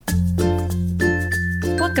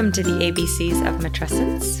Welcome to the ABCs of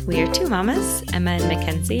Matrescence. We are two mamas, Emma and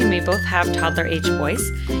Mackenzie, and we both have toddler-age boys.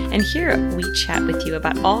 And here we chat with you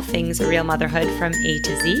about all things real motherhood from A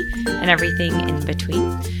to Z and everything in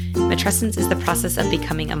between. Matrescence is the process of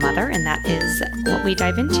becoming a mother, and that is what we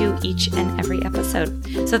dive into each and every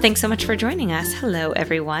episode. So thanks so much for joining us. Hello,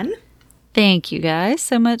 everyone. Thank you guys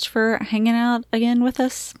so much for hanging out again with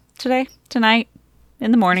us today, tonight,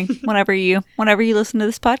 in the morning, whenever you listen to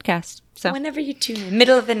this podcast. So whenever you tune in,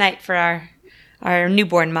 middle of the night for our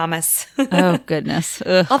newborn mamas. Oh, goodness.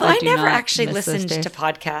 Ugh, Although I never actually listened to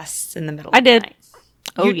podcasts in the middle of the night.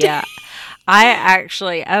 Oh, you yeah. Did? I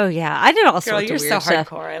did all sorts of weird you're so stuff.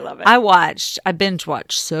 hardcore. I love it. I binge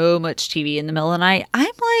watched so much TV in the middle of the night.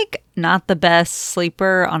 I'm like not the best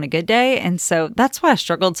sleeper on a good day. And so that's why I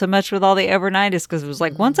struggled so much with all the overnight, is because it was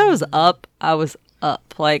like once I was up.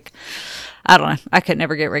 Like, I don't know. I could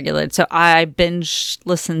never get regulated. So I binge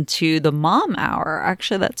listened to the Mom Hour.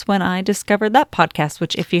 Actually, that's when I discovered that podcast,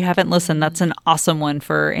 which if you haven't listened, that's an awesome one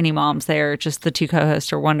for any moms there. Just the two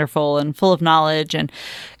co-hosts are wonderful and full of knowledge. And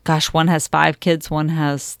gosh, one has 5 kids. One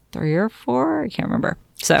has 3 or 4. I can't remember.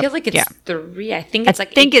 So I feel like it's 3. I think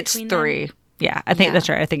it's 3. Yeah, I think that's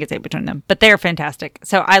right. I think it's 8 between them. But they're fantastic.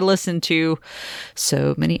 So I listened to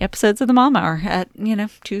so many episodes of the Mom Hour at,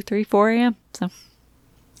 2, 3, 4 a.m.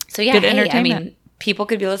 So yeah, good hey, entertainment. I mean, people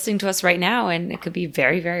could be listening to us right now, and it could be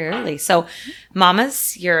very, very early. So,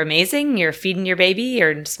 mamas, you're amazing. You're feeding your baby.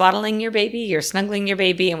 You're swaddling your baby. You're snuggling your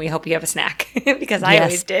baby, and we hope you have a snack because I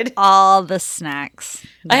always did. All the snacks.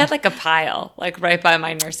 I had like a pile, like right by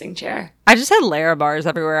my nursing chair. I just had Larabars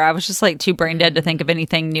everywhere. I was just like too brain dead to think of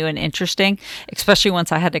anything new and interesting, especially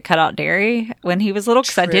once I had to cut out dairy when he was little,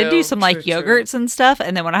 because I did do some yogurts and stuff.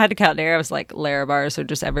 And then when I had to cut out dairy, I was like, Larabars are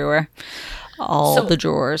just everywhere. All the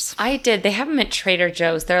drawers. I did. They have them at Trader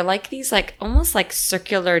Joe's. They're like these almost like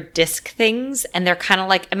circular disc things. And they're kind of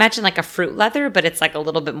like, imagine like a fruit leather, but it's like a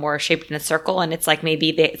little bit more shaped in a circle. And it's like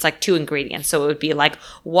it's like 2 ingredients. So it would be like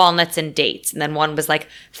walnuts and dates. And then one was like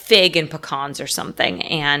fig and pecans or something.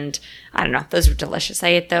 And I don't know. Those were delicious. I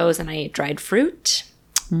ate those, and I ate dried fruit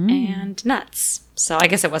and nuts. So I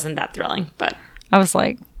guess it wasn't that thrilling, but I was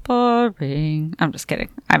like, boring. I'm just kidding.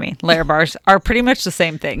 I mean, Larabars are pretty much the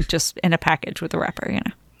same thing, just in a package with a wrapper, In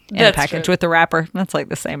a package with a wrapper. That's like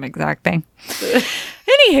the same exact thing.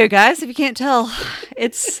 Anywho, guys, if you can't tell,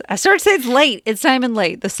 I started to say it's late. It's not even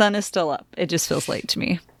late. The sun is still up. It just feels late to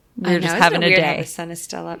me. We're just having a day. The sun is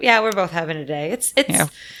still up. Yeah, we're both having a day.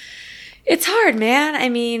 It's hard, man. I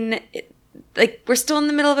mean, we're still in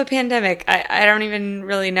the middle of a pandemic. I don't even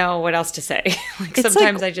really know what else to say.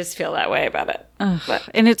 Sometimes I just feel that way about it.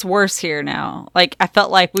 And it's worse here now. I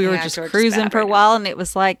felt like we were just cruising for a while, and it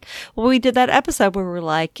was like, well, we did that episode where we're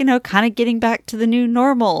like, kind of getting back to the new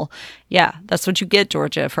normal. Yeah, that's what you get,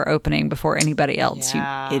 Georgia, for opening before anybody else, you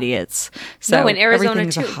idiots. So in Arizona,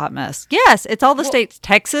 everything's too. A hot mess. Yes, it's all the states,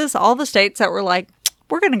 Texas, all the states that were like,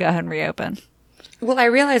 we're going to go ahead and reopen. Well, I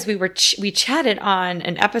realized we chatted on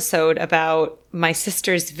an episode about my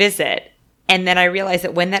sister's visit, and then I realized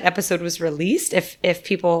that when that episode was released, if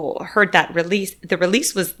people heard that release, the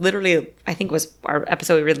release was literally, I think it was our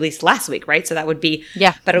episode released last week, right? So that would be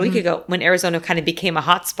about a week ago, when Arizona kind of became a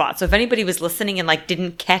hot spot. So if anybody was listening and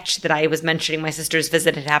didn't catch that I was mentioning my sister's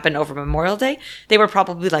visit had happened over Memorial Day, they were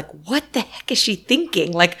probably like, what the heck is she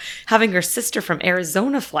thinking? Having her sister from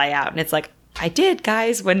Arizona fly out. And it's like, I did,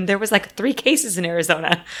 guys, when there was 3 cases in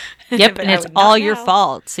Arizona. Yep, and it's all your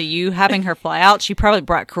fault. So you having her fly out, she probably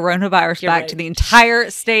brought coronavirus back to the entire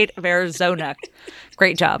state of Arizona.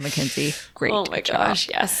 Great job, Mackenzie. Great job. Oh my gosh,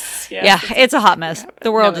 yes. Yeah, it's a hot mess.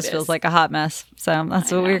 The world just feels like a hot mess. So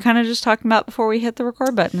that's what we were kind of just talking about before we hit the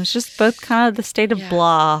record button. It's just both kind of the state of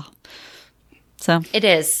blah. So it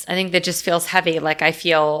is. I think that just feels heavy. I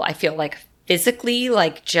feel physically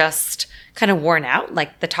just kind of worn out,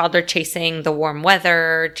 the toddler chasing the warm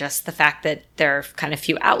weather, just the fact that there are kind of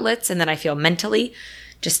few outlets. And then I feel mentally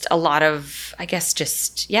just a lot of, I guess,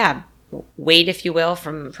 weight, if you will,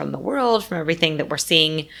 from the world, from everything that we're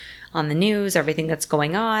seeing on the news, everything that's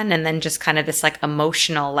going on. And then just kind of this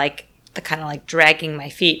emotional, the kind of dragging my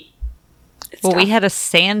feet. Well, we had a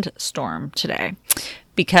sandstorm today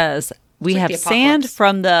because we have sand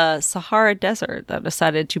from the Sahara Desert that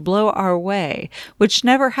decided to blow our way, which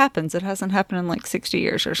never happens. It hasn't happened in 60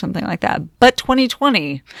 years or something like that. But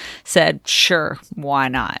 2020 said, sure, why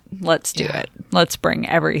not? Let's do it. Let's bring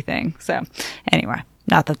everything. So anyway,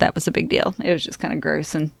 not that was a big deal. It was just kind of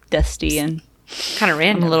gross and dusty and kind of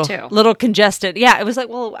random, too. Little congested. Yeah, it was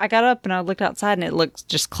I got up and I looked outside and it looked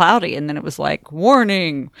just cloudy. And then it was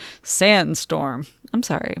warning, sandstorm. I'm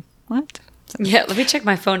sorry. What? Yeah, let me check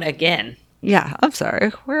my phone again. Yeah, I'm sorry.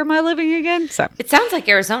 Where am I living again? So It sounds like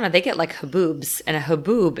Arizona. They get like haboobs, and a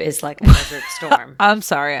haboob is like a desert storm. I'm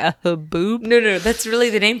sorry, a haboob. No, that's really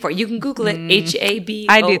the name for it. You can Google it. HABOOB.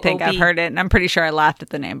 I do think I've heard it, and I'm pretty sure I laughed at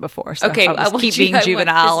the name before. So Okay, I'll just keep being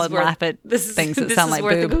juvenile and laugh at things that sound like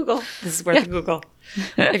boob. Google. This is worth a Google.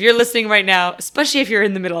 If you're listening right now, especially if you're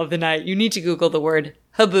in the middle of the night, you need to Google the word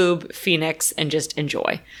haboob Phoenix and just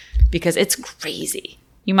enjoy, because it's crazy.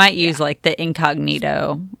 You might use like the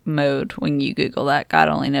incognito mode when you Google that. God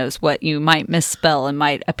only knows what you might misspell and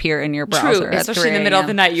might appear in your browser. True, especially in the middle of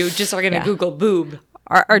the night. You just are going to Google boob.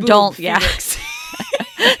 Or boob don't, Phoenix.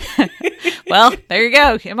 Well, there you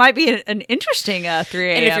go. It might be an interesting 3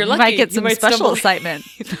 a.m. And if you're lucky, you might get some special excitement.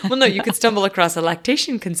 Well, no, you could stumble across a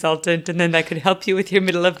lactation consultant, and then that could help you with your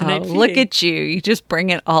middle of the night feeding. Look at you. You just bring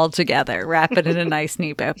it all together. Wrap it in a nice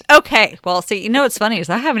neat bow. Okay. Well, see, you know what's funny is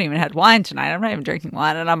I haven't even had wine tonight. I'm not even drinking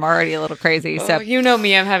wine, and I'm already a little crazy. So you know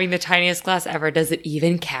me. I'm having the tiniest glass ever. Does it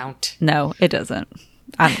even count? No, it doesn't.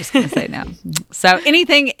 I'm just going to say no. So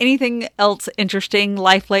anything else interesting,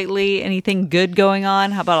 life lately? Anything good going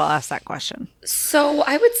on? How about I'll ask that question? So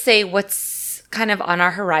I would say what's kind of on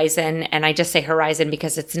our horizon, and I just say horizon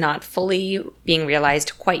because it's not fully being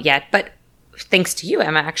realized quite yet, but thanks to you,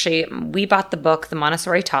 Emma, actually, we bought the book, The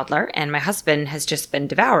Montessori Toddler, and my husband has just been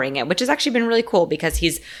devouring it, which has actually been really cool because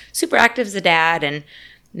he's super active as a dad and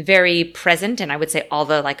very present, and I would say all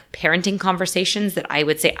the like parenting conversations that I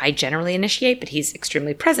would say I generally initiate, but he's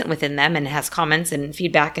extremely present within them and has comments and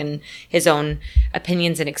feedback and his own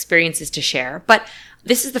opinions and experiences to share. But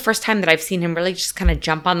this is the first time that I've seen him really just kind of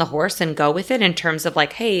jump on the horse and go with it in terms of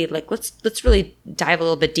like, hey, like let's really dive a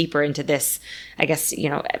little bit deeper into this, I guess,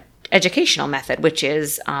 educational method, which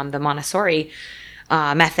is the Montessori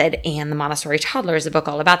method, and The Montessori Toddler is a book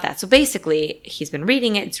all about that. So basically, he's been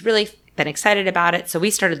reading it. It's really been excited about it. So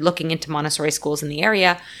we started looking into Montessori schools in the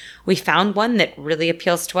area. We found one that really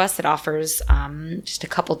appeals to us. It offers just a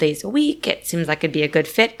couple days a week. It seems like it'd be a good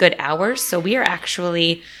fit, good hours. So we are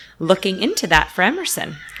actually looking into that for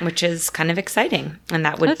Emerson, which is kind of exciting. And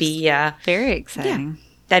that would be very exciting. Yeah,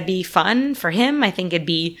 that'd be fun for him. I think it'd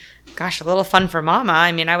be, a little fun for Mama.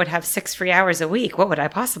 I mean, I would have 6 free hours a week. What would I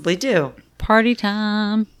possibly do? Party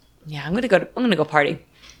time. Yeah, I'm gonna go party.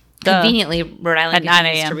 Conveniently, Rhode Island at 9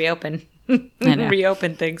 continues to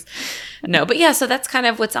reopen things. No, but yeah, so that's kind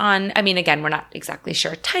of what's on. I mean, again, we're not exactly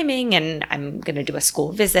sure timing, and I'm gonna do a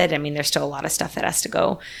school visit. I mean, there's still a lot of stuff that has to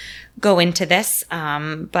go into this.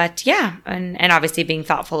 But yeah, and obviously being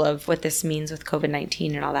thoughtful of what this means with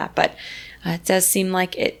COVID-19 and all that. But it does seem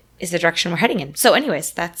like it is the direction we're heading in. So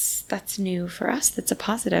anyways, that's new for us. That's a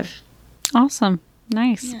positive. Awesome.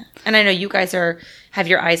 Nice. Yeah. And I know you guys have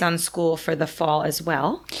your eyes on school for the fall as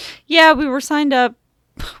well. Yeah, we were signed up.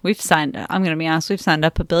 I'm going to be honest, we've signed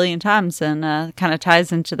up a billion times, and kind of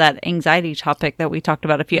ties into that anxiety topic that we talked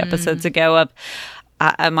about a few episodes ago of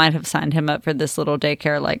I might have signed him up for this little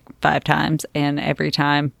daycare like 5 times, and every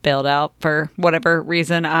time bailed out for whatever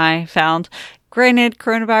reason I found. Granted,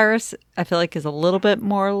 coronavirus, I feel like, is a little bit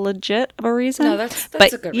more legit of a reason. No, that's a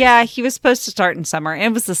good reason. Yeah, he was supposed to start in summer.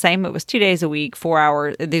 It was the same. It was 2 days a week, 4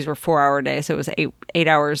 hours. These were 4-hour days, so it was 8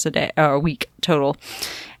 hours a week total.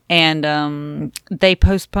 And they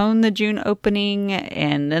postponed the June opening,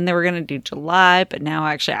 and then they were going to do July. But now,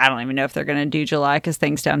 actually, I don't even know if they're going to do July because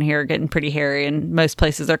things down here are getting pretty hairy, and most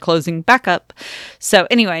places are closing back up. So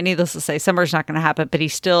anyway, needless to say, summer's not going to happen, but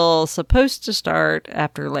he's still supposed to start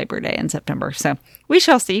after Labor Day in September. So we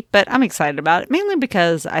shall see, but I'm excited about it, mainly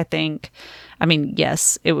because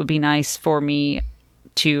yes, it would be nice for me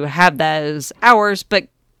to have those hours, but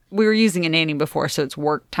we were using a nanny before, so it's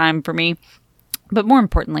work time for me. But more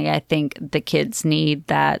importantly, I think the kids need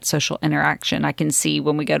that social interaction. I can see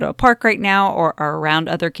when we go to a park right now or are around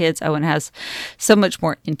other kids, Owen has so much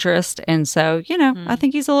more interest. And so, I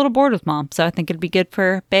think he's a little bored with Mom. So I think it'd be good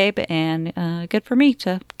for Babe and good for me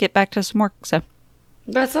to get back to some work. So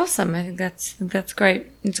that's awesome. I think that's great.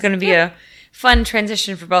 It's going to be a fun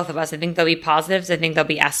transition for both of us. I think there'll be positives. I think there'll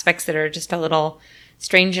be aspects that are just a little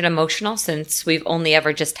strange and emotional, since we've only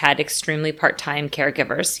ever just had extremely part-time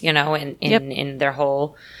caregivers, in their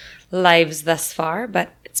whole lives thus far, but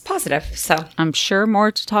it's positive. So I'm sure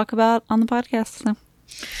more to talk about on the podcast. So.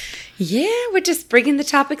 Yeah, we're just bringing the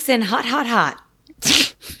topics in hot.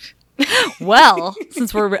 Well,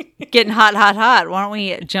 since we're getting hot, why don't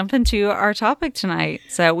we jump into our topic tonight?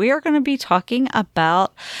 So we are going to be talking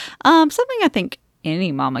about something I think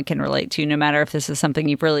any mama can relate to, no matter if this is something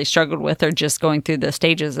you've really struggled with or just going through the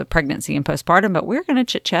stages of pregnancy and postpartum. But we're going to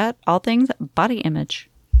chit-chat all things body image.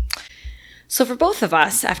 So for both of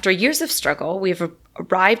us, after years of struggle, we've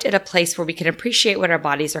arrived at a place where we can appreciate what our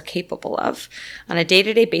bodies are capable of. On a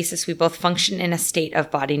day-to-day basis, we both function in a state of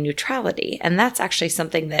body neutrality. And that's actually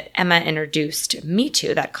something that Emma introduced me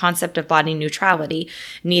to, that concept of body neutrality,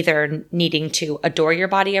 neither needing to adore your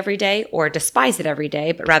body every day or despise it every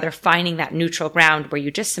day, but rather finding that neutral ground where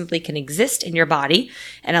you just simply can exist in your body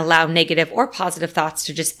and allow negative or positive thoughts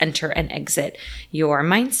to just enter and exit your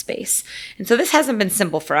mind space. And so this hasn't been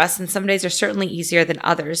simple for us, and some days are certainly easier than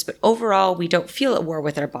others, but overall, we don't feel at war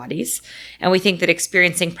with our bodies. And we think that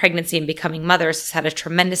experiencing pregnancy and becoming mothers has had a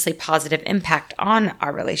tremendously positive impact on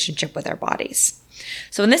our relationship with our bodies.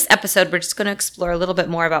 So in this episode, we're just going to explore a little bit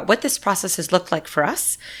more about what this process has looked like for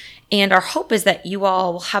us. And our hope is that you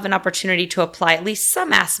all will have an opportunity to apply at least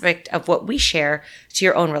some aspect of what we share to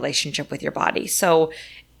your own relationship with your body. So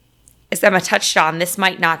as Emma touched on, this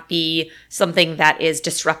might not be something that is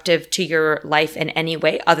disruptive to your life in any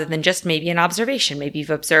way other than just maybe an observation. Maybe you've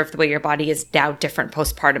observed the way your body is now different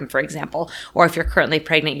postpartum, for example, or if you're currently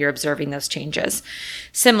pregnant, you're observing those changes.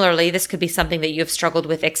 Similarly, this could be something that you've struggled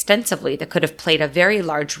with extensively that could have played a very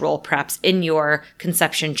large role perhaps in your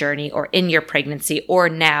conception journey or in your pregnancy or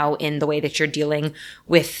now in the way that you're dealing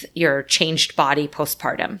with your changed body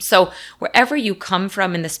postpartum. So wherever you come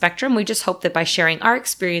from in the spectrum, we just hope that by sharing our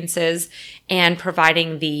experiences and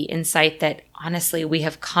providing the insight that honestly, we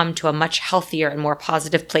have come to a much healthier and more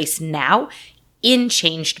positive place now in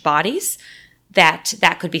changed bodies,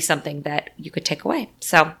 that could be something that you could take away.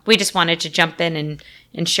 So we just wanted to jump in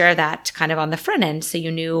and share that kind of on the front end so you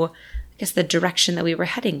knew, I guess, the direction that we were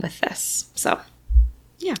heading with this. So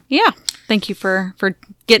Yeah. Thank you for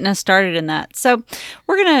getting us started in that. So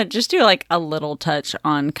we're going to just do like a little touch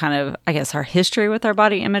on kind of, I guess, our history with our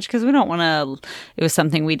body image, because we don't want to, it was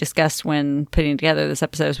something we discussed when putting together this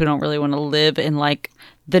episode, is we don't really want to live in like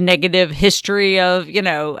the negative history of,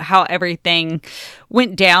 how everything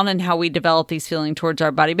went down and how we developed these feelings towards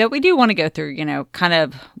our body. But we do want to go through, kind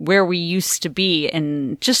of where we used to be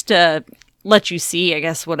and just to let you see, I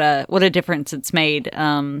guess, what a difference it's made,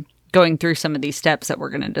 going through some of these steps that we're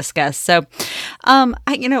going to discuss. So,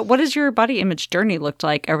 what has your body image journey looked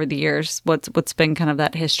like over the years? What's been kind of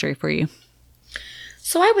that history for you?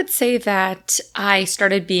 So I would say that I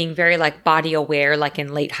started being very like body aware, like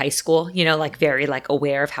in late high school, like very like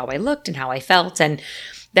aware of how I looked and how I felt. And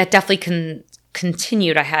that definitely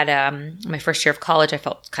continued. I had my first year of college, I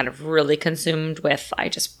felt kind of really consumed with, I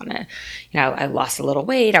just want to, I lost a little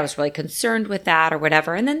weight. I was really concerned with that or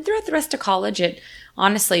whatever. And then throughout the rest of college, it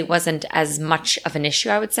honestly wasn't as much of an issue,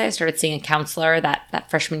 I would say. I started seeing a counselor that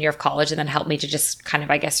freshman year of college, and then helped me to just kind of,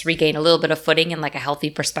 I guess, regain a little bit of footing and like a healthy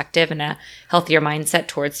perspective and a healthier mindset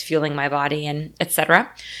towards fueling my body and etc.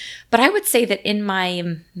 But I would say that in my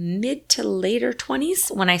mid to later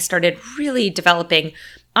 20s, when I started really developing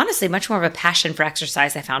honestly much more of a passion for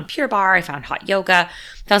exercise, I found Pure Barre, I found hot yoga,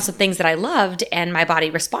 found some things that I loved, and my body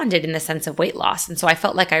responded in the sense of weight loss. And so I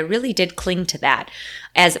felt like I really did cling to that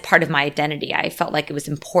as a part of my identity. I felt like it was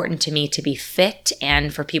important to me to be fit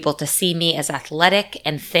and for people to see me as athletic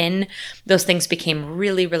and thin. Those things became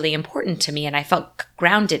really, really important to me, and I felt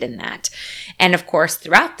grounded in that. And of course,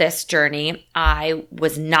 throughout this journey, I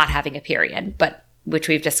was not having a period, which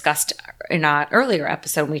we've discussed in an earlier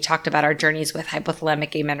episode when we talked about our journeys with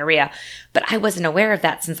hypothalamic amenorrhea. But I wasn't aware of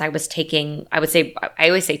that since I was taking, I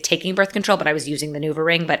always say taking birth control, but I was using the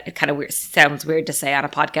NuvaRing, but it kind of sounds weird to say on a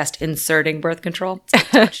podcast, inserting birth control.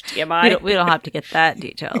 TMI. we don't have to get that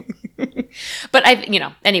detailed. But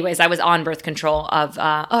anyways, I was on birth control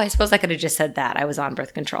I suppose I could have just said that. I was on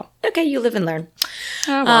birth control. Okay, you live and learn.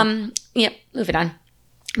 Oh, well. Moving on.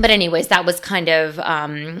 But anyways, that was kind of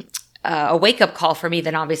a wake-up call for me,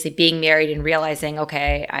 then obviously being married and realizing,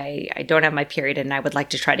 okay, I don't have my period and I would like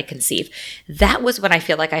to try to conceive. That was when I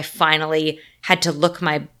feel like I finally had to look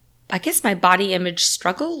my body image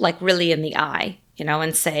struggle like really in the eye,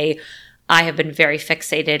 and say, I have been very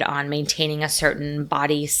fixated on maintaining a certain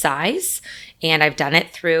body size, and I've done it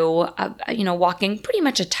through, walking pretty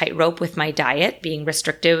much a tightrope with my diet, being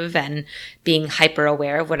restrictive and being hyper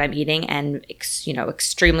aware of what I'm eating, and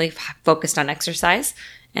extremely focused on exercise.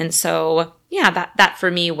 And so, that for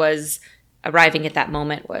me was arriving at that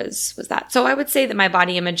moment was that. So I would say that my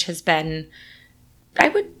body image has been,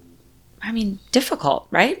 difficult,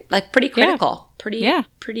 right? Like pretty critical,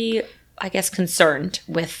 pretty, I guess, concerned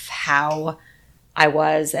with how I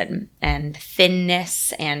was and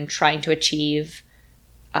thinness and trying to achieve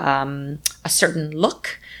a certain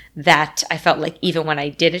look that I felt like even when I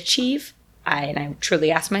did achieve, I truly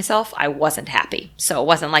asked myself, I wasn't happy. So it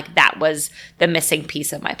wasn't like that was the missing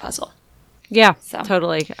piece of my puzzle. Yeah,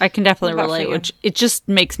 totally. I can definitely relate, which it just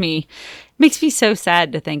makes me Makes me so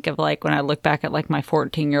sad to think of like when I look back at like my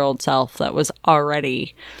 14-year-old self that was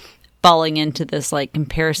already falling into this like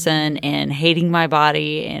comparison and hating my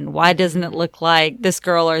body and why doesn't it look like this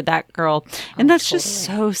girl or that girl. And that's totally. Just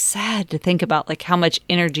so sad to think about like how much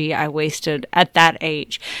energy I wasted at that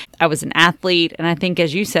age. I was an athlete, and I think,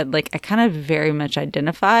 as you said, like I kind of very much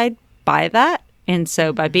identified by that. And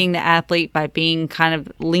so by being the athlete, by being kind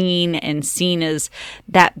of lean and seen as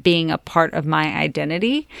that being a part of my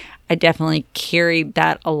identity, I definitely carried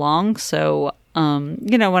that along. So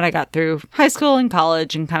when I got through high school and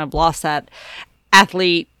college and kind of lost that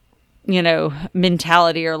athlete,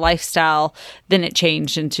 mentality or lifestyle, then it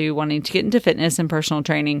changed into wanting to get into fitness and personal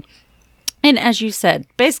training. And as you said,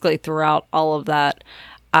 basically throughout all of that,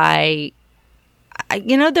 I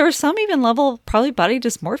there was some even level of probably body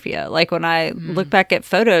dysmorphia. Like when I look back at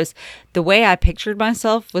photos, the way I pictured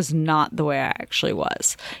myself was not the way I actually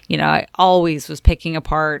was. I always was picking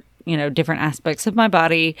apart different aspects of my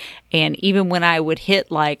body. And even when I would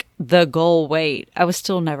hit like the goal weight, I was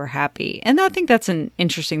still never happy. And I think that's an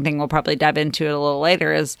interesting thing we'll probably dive into it a little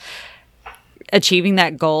later, is achieving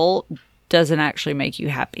that goal doesn't actually make you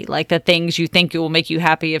happy. Like the things you think will make you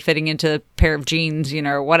happy of fitting into a pair of jeans,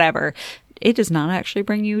 or whatever, it does not actually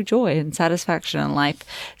bring you joy and satisfaction in life.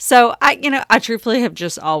 So I truthfully have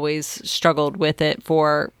just always struggled with it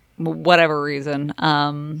for whatever reason.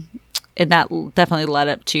 And that definitely led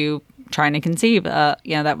up to trying to conceive.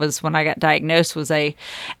 That was when I got diagnosed, was a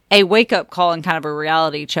wake up call and kind of a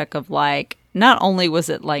reality check of like, not only was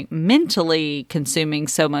it like mentally consuming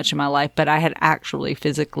so much of my life, but I had actually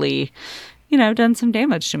physically, done some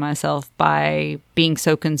damage to myself by being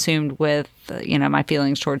so consumed with, my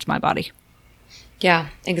feelings towards my body. Yeah,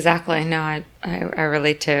 exactly. No, I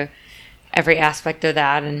relate to every aspect of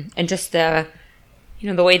that, and just the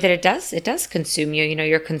way that it does consume you.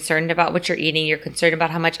 You're concerned about what you're eating. You're concerned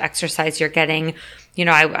about how much exercise you're getting.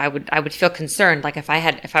 I would feel concerned. Like if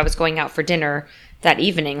I was going out for dinner that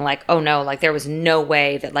evening, like, oh no, like there was no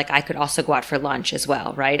way that like I could also go out for lunch as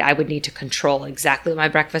well, right? I would need to control exactly what my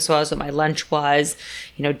breakfast was, what my lunch was,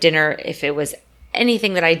 dinner. If it was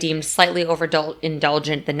anything that I deemed slightly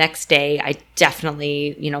overindulgent the next day, I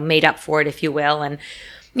definitely, made up for it, if you will. And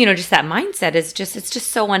just that mindset it's just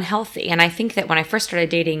so unhealthy. And I think that when I first started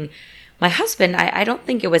dating my husband, I don't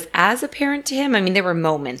think it was as apparent to him. I mean, there were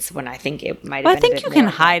moments when I think it might have been. I think you can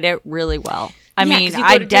hide it really well.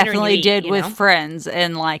 I definitely did with friends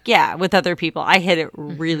and with other people. I hid it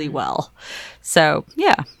really well. So,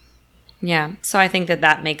 yeah. Yeah. So I think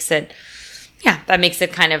that makes it, that makes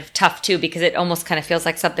it kind of tough too, because it almost kind of feels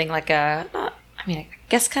like something like I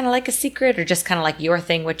guess kind of like a secret, or just kind of like your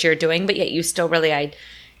thing, what you're doing, but yet you still really,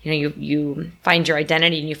 you find your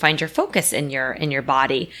identity and you find your focus in your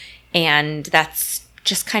body. And that's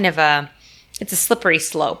just kind of it's a slippery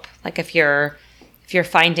slope. Like if you're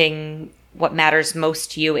finding what matters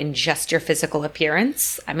most to you in just your physical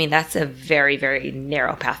appearance, that's a very, very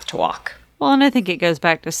narrow path to walk. Well, and I think it goes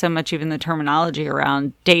back to so much even the terminology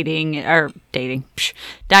around dieting,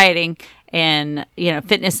 and,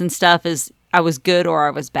 fitness and stuff is I was good or I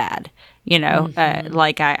was bad.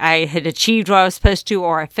 I had achieved what I was supposed to,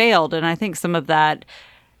 or I failed. And I think some of that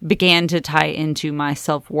began to tie into my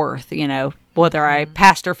self-worth, whether I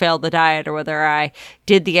passed or failed the diet, or whether I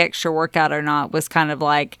did the extra workout or not, was kind of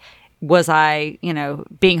like, was I,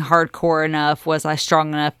 being hardcore enough? Was I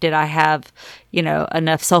strong enough? Did I have,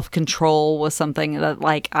 enough self-control? Was something that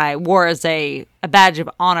I wore as a badge of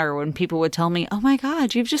honor when people would tell me, oh my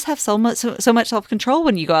God, you just have so much self-control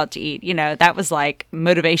when you go out to eat. That was like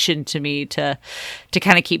motivation to me to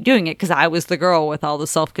kind of keep doing it, because I was the girl with all the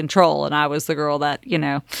self-control, and I was the girl that,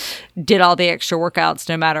 did all the extra workouts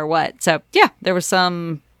no matter what. So yeah, there was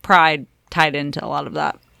some pride tied into a lot of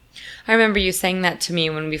that. I remember you saying that to me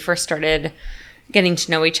when we first started getting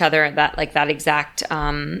to know each other, that exact,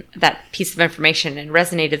 that piece of information, and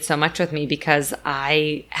resonated so much with me, because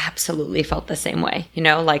I absolutely felt the same way.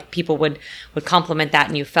 People would compliment that,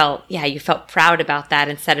 and you felt proud about that,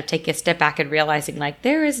 instead of taking a step back and realizing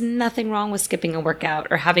there is nothing wrong with skipping a workout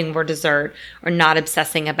or having more dessert or not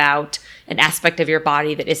obsessing about an aspect of your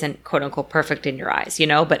body that isn't quote unquote perfect in your eyes,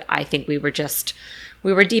 but I think we were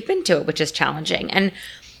deep into it, which is challenging. And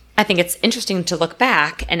I think it's interesting to look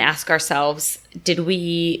back and ask ourselves, did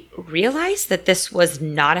we realize that this was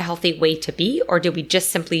not a healthy way to be, or did we just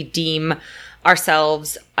simply deem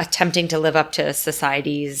ourselves attempting to live up to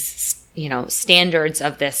society's, standards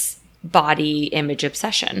of this body image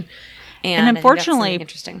obsession? And unfortunately,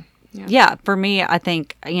 interesting. Yeah, for me, I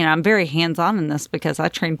think, I'm very hands-on in this, because I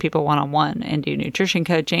train people one-on-one and do nutrition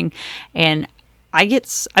coaching. And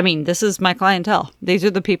I mean, this is my clientele. These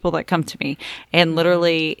are the people that come to me. And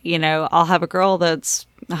literally, I'll have a girl that's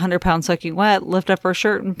 100 pounds soaking wet, lift up her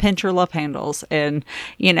shirt and pinch her love handles and,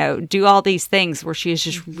 do all these things where she is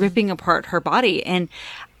just ripping apart her body. And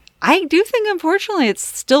I do think, unfortunately, it's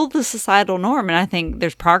still the societal norm. And I think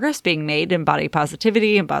there's progress being made in body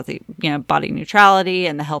positivity and body neutrality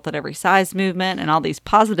and the health at every size movement and all these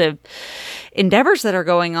positive endeavors that are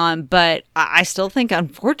going on. But I still think,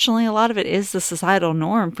 unfortunately, a lot of it is the societal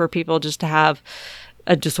norm for people just to have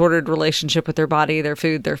a disordered relationship with their body, their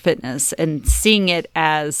food, their fitness, and seeing it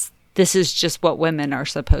as this is just what women are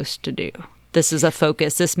supposed to do. This is a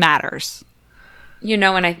focus. This matters. And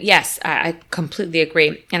I completely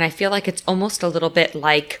agree. And I feel like it's almost a little bit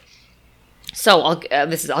like, so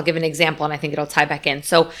I'll give an example and I think it'll tie back in.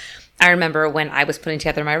 So I remember when I was putting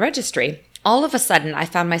together my registry, all of a sudden I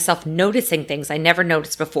found myself noticing things I never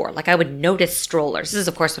noticed before. Like I would notice strollers. This is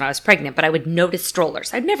of course when I was pregnant, but I would notice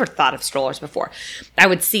strollers. I'd never thought of strollers before. I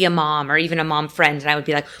would see a mom or even a mom friend and I would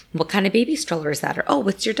be like, what kind of baby stroller is that? Or, oh,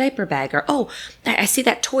 what's your diaper bag? Or, oh, I see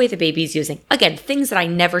that toy the baby's using. Again, things that I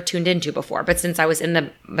never tuned into before. But since I was in the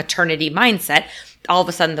maternity mindset, all of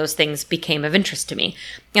a sudden those things became of interest to me.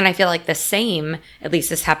 And I feel like the same, at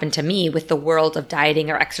least this happened to me with the world of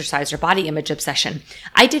dieting or exercise or body image obsession.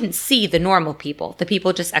 I didn't see the normal people, the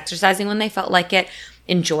people just exercising when they felt like it,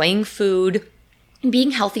 enjoying food,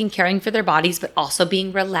 being healthy and caring for their bodies, but also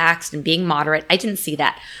being relaxed and being moderate. I didn't see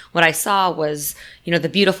that. What I saw was, the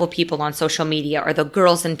beautiful people on social media or the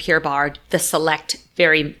girls in Pure Barre, the select,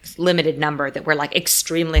 very limited number that were like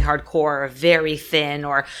extremely hardcore or very thin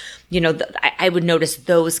or, I would notice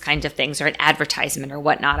those kinds of things or an advertisement or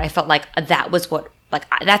whatnot. I felt like that was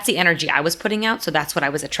that's the energy I was putting out. So that's what I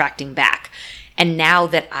was attracting back. And now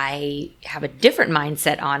that I have a different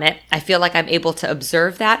mindset on it, I feel like I'm able to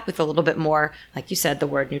observe that with a little bit more, like you said, the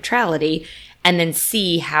word neutrality, and then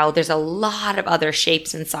see how there's a lot of other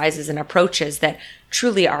shapes and sizes and approaches that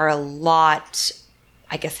truly are a lot,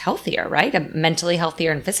 I guess, healthier, right? Mentally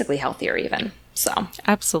healthier and physically healthier even. So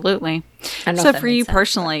absolutely. So for you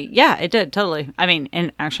personally, yeah, it did totally. I mean,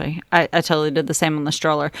 and actually, I totally did the same on the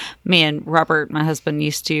stroller. Me and Robert, my husband,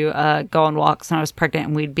 used to go on walks when I was pregnant,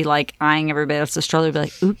 and we'd be like eyeing everybody else's stroller, be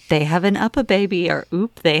like, "Oop, they have an up a baby," or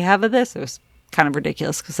 "Oop, they have a this." It was kind of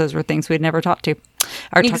ridiculous because those were things we'd never talked to.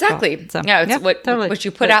 Exactly. So, yeah, it's what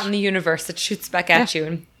you put out in the universe that shoots back at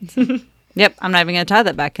you. Yep, I'm not even going to tie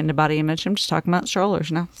that back into body image. I'm just talking about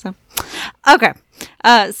strollers now. So, okay.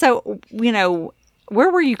 So, where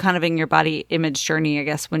were you kind of in your body image journey, I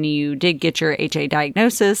guess, when you did get your HA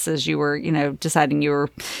diagnosis, as you were, deciding you were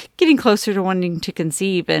getting closer to wanting to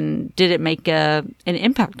conceive, and did it make an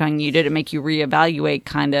impact on you? Did it make you reevaluate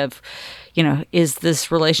kind of, is this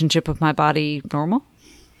relationship with my body normal?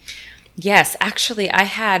 Yes, actually,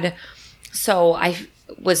 I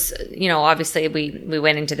was, obviously we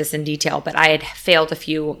went into this in detail, but I had failed a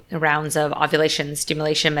few rounds of ovulation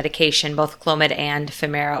stimulation medication, both Clomid and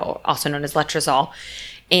Femera, also known as Letrozole.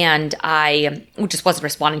 And I just wasn't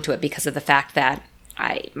responding to it because of the fact that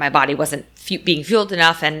my body wasn't being fueled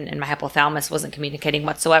enough and my hypothalamus wasn't communicating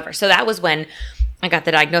whatsoever. So that was when I got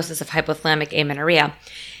the diagnosis of hypothalamic amenorrhea.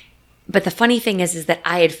 But the funny thing is that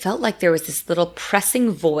I had felt like there was this little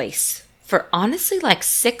pressing voice for honestly like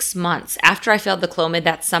 6 months after I failed the Clomid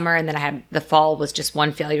that summer, and then I had the fall was just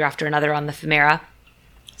one failure after another on the Femera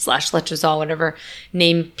 / Letrozole, whatever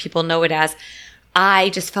name people know it as.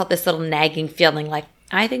 I just felt this little nagging feeling like,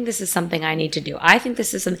 I think this is something I need to do. I think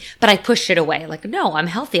this is something, but I pushed it away. Like, no, I'm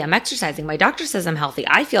healthy. I'm exercising. My doctor says I'm healthy.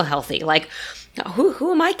 I feel healthy. Like,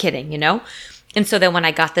 who am I kidding, And so then when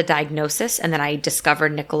I got the diagnosis and then I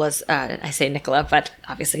discovered I say Nicola, but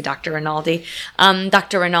obviously Dr. Rinaldi,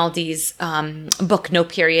 Dr. Rinaldi's book, No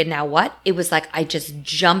Period, Now What? It was like I just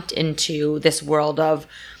jumped into this world of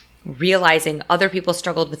realizing other people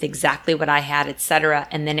struggled with exactly what I had, etc.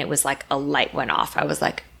 And then it was like a light went off. I was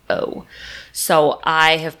like, oh. So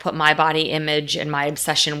I have put my body image and my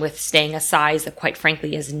obsession with staying a size that quite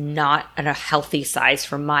frankly is not a healthy size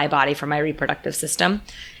for my body, for my reproductive system.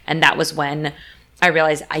 And that was when I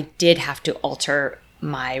realized I did have to alter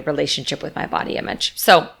my relationship with my body image.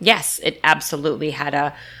 So yes, it absolutely had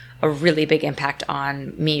a really big impact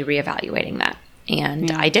on me reevaluating that.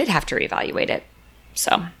 And I did have to reevaluate it.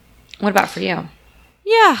 So what about for you?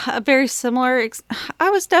 Yeah, a very similar.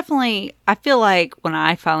 I feel like when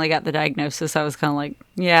I finally got the diagnosis, I was kind of like,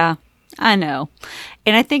 yeah, I know.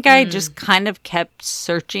 And I think I just kind of kept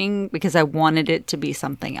searching because I wanted it to be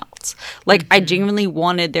something else. Like, I genuinely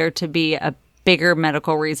wanted there to be a bigger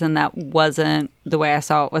medical reason that wasn't the way I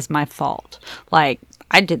saw it was my fault. Like,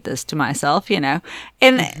 I did this to myself, And,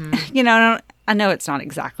 I I know it's not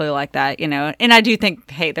exactly like that, and I do think,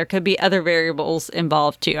 hey, there could be other variables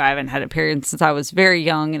involved too. I haven't had a period since I was very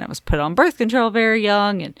young, and I was put on birth control very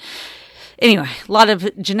young, and anyway, a lot of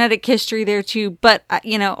genetic history there too. But,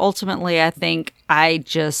 ultimately, I think I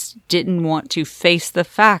just didn't want to face the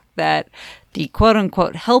fact that the quote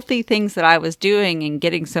unquote healthy things that I was doing and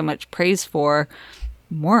getting so much praise for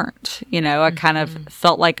weren't. I kind of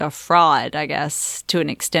felt like a fraud, I guess, to an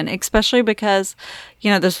extent, especially because,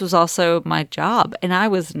 this was also my job. And I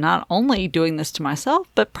was not only doing this to myself,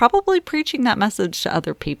 but probably preaching that message to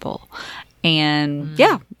other people. And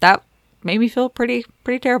yeah, that made me feel pretty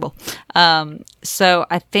terrible. So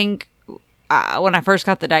I think when I first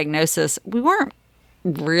got the diagnosis, we weren't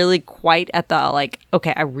really quite at the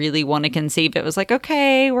okay, I really want to conceive. It was like,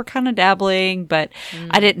 okay, we're kind of dabbling, but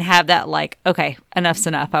I didn't have that okay, enough's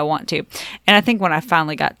enough, I want to. And I think when I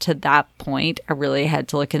finally got to that point, I really had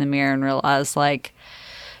to look in the mirror and realize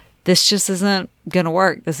this just isn't gonna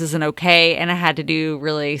work. This isn't okay. And I had to do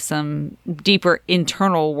really some deeper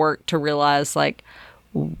internal work to realize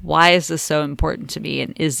why is this so important to me?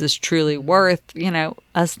 And is this truly worth,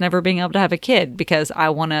 us never being able to have a kid because I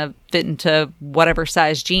want to fit into whatever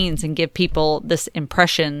size jeans and give people this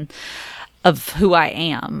impression of who I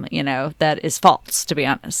am, that is false, to be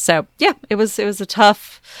honest. So yeah, it was a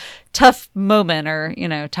tough moment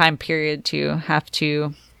or, time period to have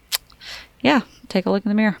to, take a look in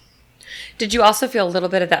the mirror. Did you also feel a little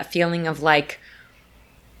bit of that feeling of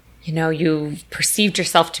you perceived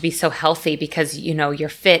yourself to be so healthy because, you're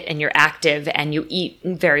fit and you're active and you eat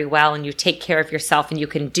very well and you take care of yourself and you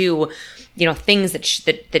can do, things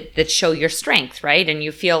that show your strength, right? And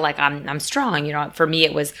you feel like I'm strong. For me,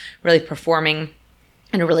 it was really performing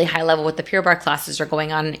at a really high level with the Pure Barre classes are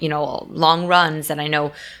going on, long runs. And I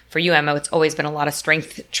know for you, Emma, it's always been a lot of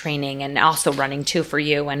strength training and also running too for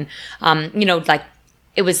you. And,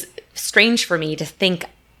 it was strange for me to think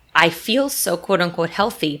I feel so quote unquote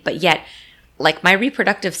healthy, but yet my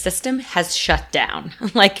reproductive system has shut down.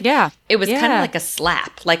 It was kind of like a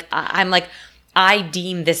slap. I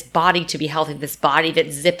deem this body to be healthy, this body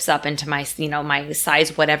that zips up into my, my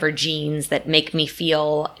size whatever genes that make me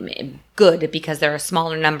feel good because they're a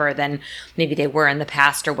smaller number than maybe they were in the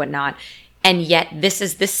past or whatnot. And yet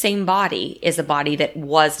this same body is a body that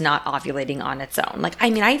was not ovulating on its own.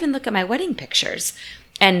 I even look at my wedding pictures.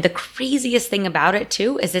 And the craziest thing about it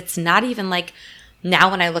too is it's not even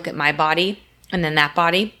now when I look at my body and then that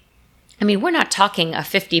body, we're not talking a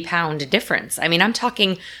 50-pound difference. I'm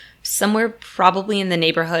talking somewhere probably in the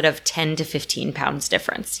neighborhood of 10 to 15 pounds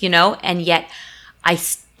difference, and yet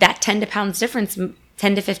that 10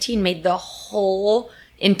 to 15 made the whole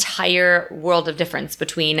entire world of difference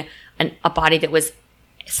between a body that was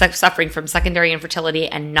suffering from secondary infertility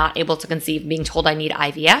and not able to conceive, being told I need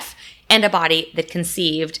IVF, and a body that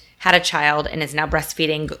conceived, had a child, and is now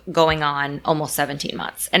breastfeeding going on almost 17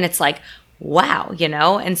 months. And it's wow,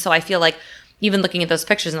 And so I feel even looking at those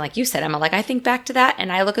pictures, and like you said, Emma, I think back to that,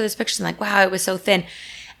 and I look at those pictures and wow, it was so thin.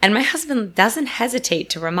 And my husband doesn't hesitate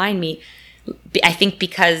to remind me, I think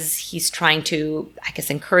because he's trying to, I guess,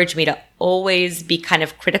 encourage me to always be kind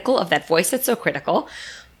of critical of that voice that's so critical,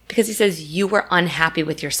 because he says, you were unhappy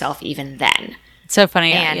with yourself even then. So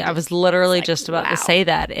funny. I was literally just about to say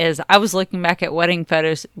that is I was looking back at wedding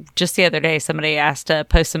photos just the other day. Somebody asked to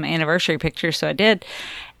post some anniversary pictures. So I did.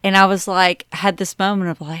 And I was had this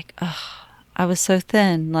moment of oh, I was so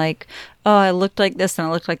thin. Oh, I looked like this and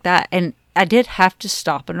I looked like that. And I did have to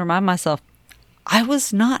stop and remind myself, I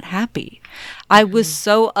was not happy. I was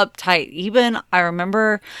so uptight. Even I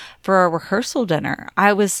remember for a rehearsal dinner,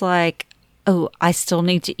 I was oh, I still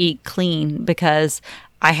need to eat clean because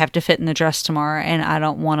I have to fit in the dress tomorrow and I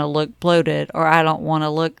don't want to look bloated or I don't want to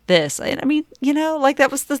look this. And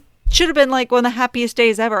that was should have been one of the happiest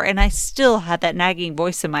days ever. And I still had that nagging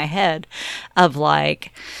voice in my head of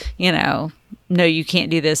no, you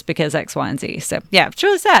can't do this because X, Y, and Z. So yeah, it's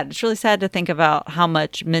really sad. It's really sad to think about how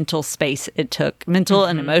much mental space it took, mental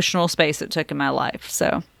and emotional space it took in my life.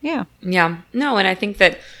 So yeah. Yeah. No, and I think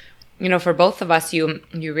that, for both of us, you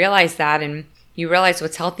realize that and you realize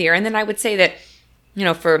what's healthier. And then I would say that,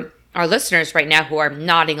 for our listeners right now who are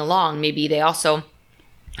nodding along, maybe they also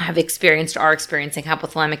have experienced or are experiencing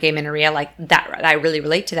hypothalamic amenorrhea that. I really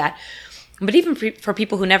relate to that. But even for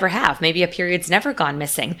people who never have, maybe a period's never gone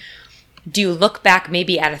missing. Do you look back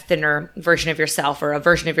maybe at a thinner version of yourself or a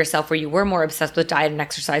version of yourself where you were more obsessed with diet and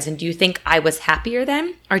exercise? And do you think I was happier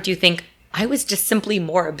then? Or do you think I was just simply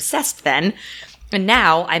more obsessed then? And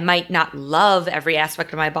now I might not love every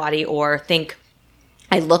aspect of my body or think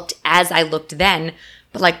I looked as I looked then,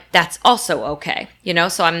 but that's also okay,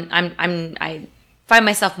 So I find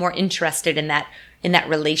myself more interested in that in that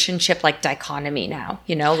relationship like dichotomy now,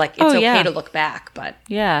 you know, like it's okay to look back, but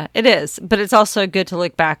yeah, it is. But it's also good to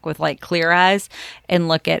look back with like clear eyes and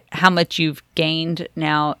look at how much you've gained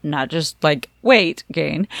now, not just like weight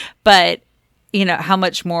gain, but you know, how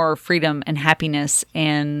much more freedom and happiness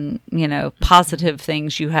and, you know, positive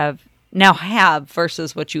things you have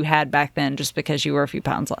versus what you had back then just because you were a few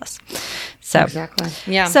pounds less. So, exactly.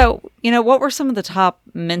 Yeah. So, you know, what were some of the top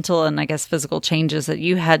mental and I guess physical changes that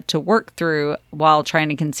you had to work through while trying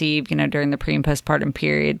to conceive, you know, during the pre and postpartum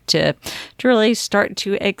period to really start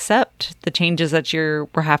to accept the changes that you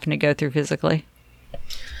were having to go through physically?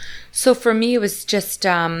 So for me, it was just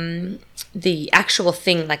the actual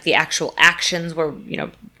thing, like the actual actions were, you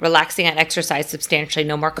know, relaxing and exercise substantially,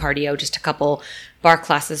 no more cardio, just a couple bar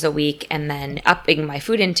classes a week, and then upping my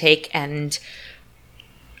food intake and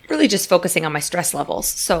really just focusing on my stress levels.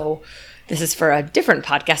 So this is for a different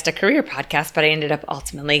podcast, a career podcast, but I ended up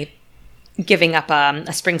ultimately giving up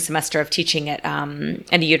a spring semester of teaching at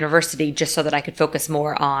a university just so that I could focus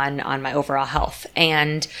more on my overall health.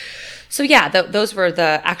 And so yeah, those were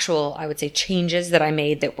the actual, I would say, changes that I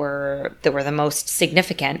made that were the most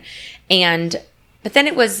significant. But then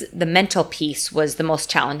it was the mental piece was the most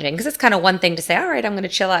challenging, because it's kind of one thing to say, all right, I'm going to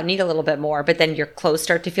chill out and eat a little bit more, but then your clothes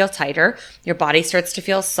start to feel tighter, your body starts to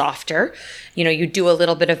feel softer. You know, you do a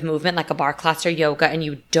little bit of movement like a bar class or yoga, and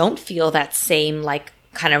you don't feel that same like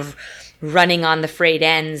kind of running on the frayed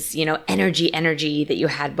ends, you know, energy that you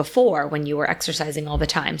had before when you were exercising all the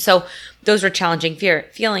time. So those were challenging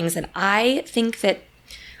feelings. And I think that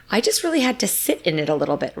I just really had to sit in it a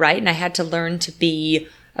little bit, right? And I had to learn to be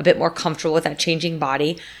a bit more comfortable with that changing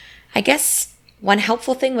body. I guess one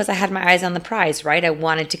helpful thing was I had my eyes on the prize, right? I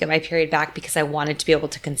wanted to get my period back because I wanted to be able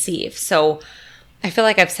to conceive. So I feel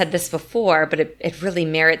like I've said this before, but it really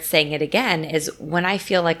merits saying it again, is when I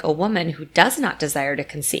feel like a woman who does not desire to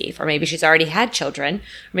conceive, or maybe she's already had children, or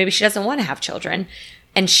maybe she doesn't want to have children,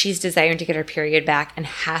 and she's desiring to get her period back and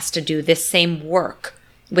has to do this same work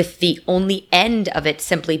with the only end of it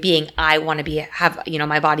simply being, I want to have, you know,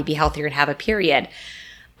 my body be healthier and have a period.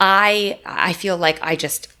 I feel like I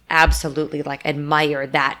just absolutely like admire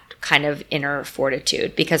that kind of inner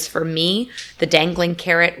fortitude, because for me, the dangling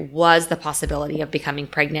carrot was the possibility of becoming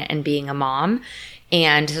pregnant and being a mom.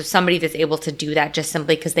 And so somebody that's able to do that just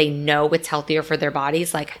simply because they know it's healthier for their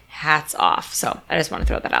bodies, like hats off. So I just want to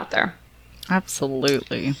throw that out there.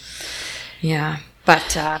 Absolutely. Yeah.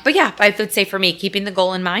 But yeah, I would say for me, keeping the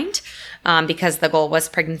goal in mind, because the goal was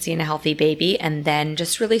pregnancy and a healthy baby, and then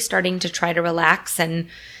just really starting to try to relax and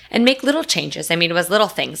make little changes. I mean, it was little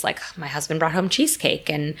things like my husband brought home cheesecake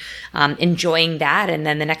and enjoying that. And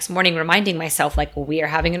then the next morning reminding myself, like, well, we are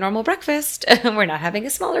having a normal breakfast. We're not having a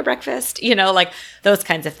smaller breakfast, you know, like those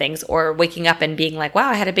kinds of things. Or waking up and being like, wow,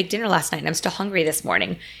 I had a big dinner last night and I'm still hungry this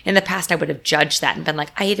morning. In the past, I would have judged that and been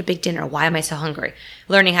like, I ate a big dinner. Why am I so hungry?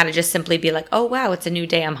 Learning how to just simply be like, oh, wow, it's a new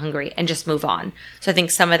day. I'm hungry, and just move on. So I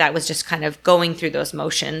think some of that was just kind of going through those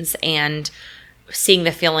motions and seeing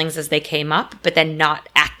the feelings as they came up, but then not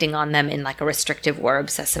acting on them in like a restrictive or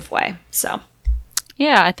obsessive way. So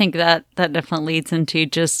yeah, I think that definitely leads into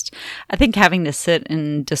just, I think, having to sit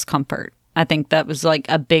in discomfort. I think that was like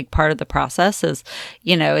a big part of the process is,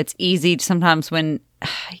 you know, it's easy sometimes when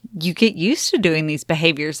you get used to doing these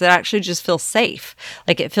behaviors that actually just feel safe.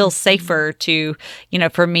 Like it feels safer to, you know,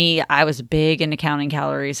 for me, I was big into counting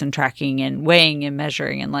calories and tracking and weighing and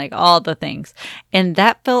measuring and like all the things. And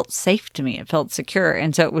that felt safe to me. It felt secure.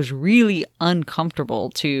 And so it was really uncomfortable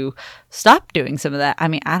to stop doing some of that. I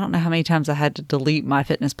mean, I don't know how many times I had to delete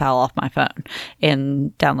MyFitnessPal off my phone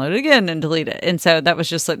and download it again and delete it. And so that was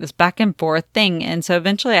just like this back and forth thing. And so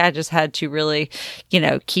eventually I just had to really, you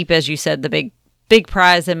know, keep, as you said, the big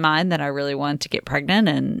prize in mind that I really wanted to get pregnant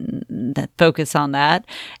and focus on that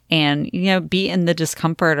and, you know, be in the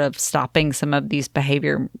discomfort of stopping some of these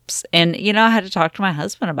behaviors. And, you know, I had to talk to my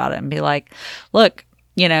husband about it and be like, look,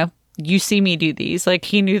 you know, you see me do these. Like,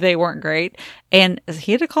 he knew they weren't great. And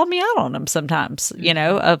he had to call me out on them sometimes, you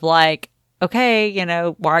know, of like, okay, you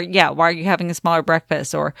know, why are you having a smaller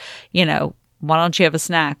breakfast? Or, you know, why don't you have a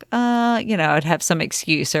snack? You know, I'd have some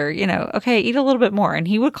excuse, or, you know, okay, eat a little bit more. And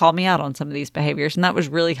he would call me out on some of these behaviors. And that was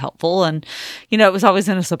really helpful. And, you know, it was always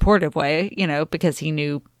in a supportive way, you know, because he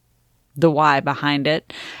knew the why behind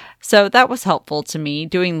it. So that was helpful to me,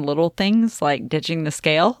 doing little things like ditching the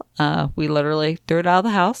scale. We literally threw it out of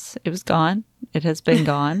the house. It was gone. It has been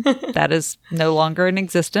gone. That is no longer in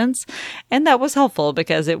existence. And that was helpful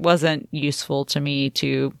because it wasn't useful to me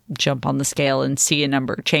to jump on the scale and see a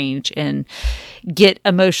number change and get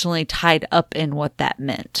emotionally tied up in what that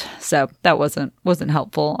meant. So that wasn't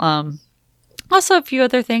helpful. Also, a few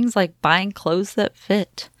other things like buying clothes that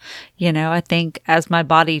fit. I think as my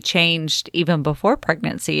body changed even before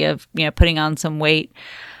pregnancy of, putting on some weight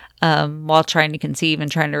while trying to conceive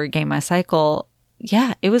and trying to regain my cycle,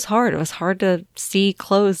 yeah, it was hard. It was hard to see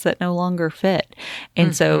clothes that no longer fit.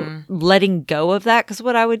 And so letting go of that, because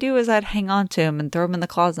what I would do is I'd hang on to them and throw them in the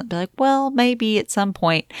closet and be like, well, maybe at some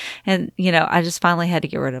point. And, I just finally had to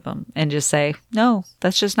get rid of them and just say, no,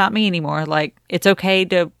 that's just not me anymore. Like, it's okay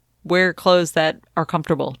to wear clothes that are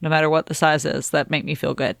comfortable, no matter what the size is, that make me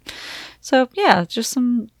feel good. So, yeah, just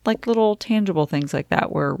some like little tangible things like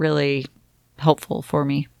that were really helpful for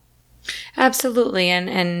me. Absolutely.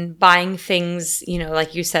 And buying things,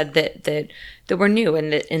 like you said, that were new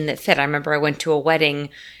and that fit. I remember I went to a wedding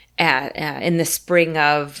in the spring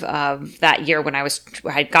of that year when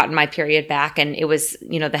I'd gotten my period back, and it was,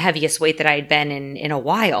 the heaviest weight that I had been in a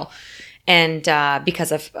while. And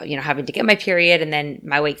because of, having to get my period, and then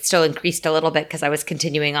my weight still increased a little bit because I was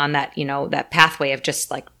continuing on that, that pathway of just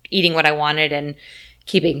like eating what I wanted and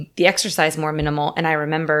keeping the exercise more minimal. And I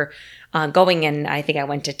remember going in, I think I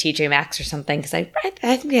went to TJ Maxx or something because I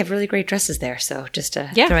think they have really great dresses there. So just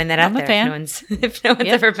throwing that out there. If no one's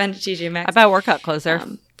ever been to TJ Maxx. I buy workout clothes there.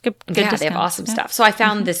 Good yeah, they have awesome stuff. So I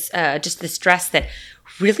found this dress that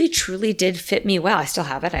really truly did fit me well. I still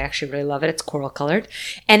have it. I actually really love it. It's coral colored.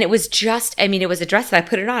 And it was it was a dress that I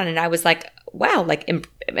put it on and I was like, wow, like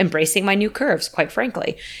embracing my new curves, quite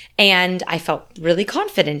frankly. And I felt really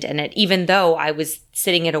confident in it, even though I was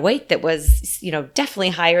sitting at a weight that was, definitely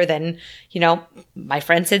higher than, my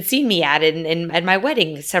friends had seen me at my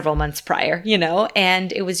wedding several months prior,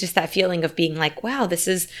 and it was just that feeling of being like, wow, this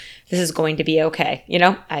is going to be okay.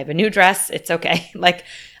 I have a new dress. It's okay. Like,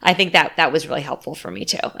 I think that was really helpful for me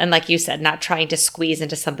too. And like you said, not trying to squeeze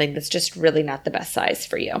into something that's just really not the best size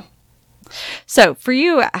for you. So for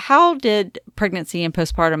you, how did pregnancy and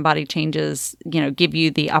postpartum body changes, give you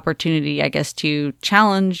the opportunity, I guess, to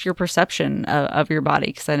challenge your perception of your body?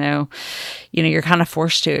 Because I know, you're kind of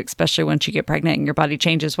forced to, especially once you get pregnant and your body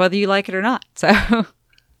changes, whether you like it or not. So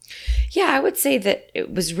yeah, I would say that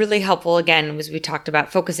it was really helpful, again, as we talked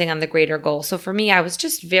about, focusing on the greater goal. So for me, I was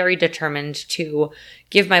just very determined to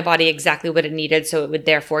give my body exactly what it needed, so it would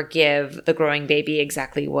therefore give the growing baby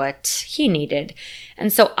exactly what he needed.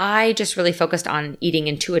 And so I just really focused on eating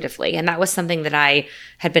intuitively. And that was something that I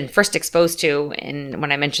had been first exposed to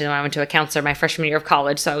when I mentioned when I went to a counselor my freshman year of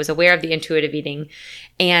college. So I was aware of the intuitive eating.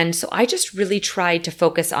 And so I just really tried to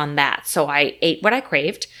focus on that. So I ate what I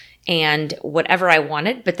craved and whatever I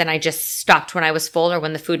wanted, but then I just stopped when I was full or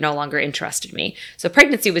when the food no longer interested me. So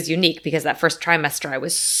pregnancy was unique because that first trimester I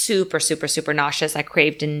was super, super, super nauseous. I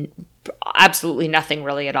craved absolutely nothing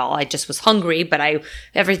really at all. I just was hungry, but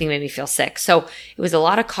everything made me feel sick. So it was a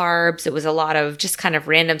lot of carbs. It was a lot of just kind of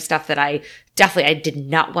random stuff that I did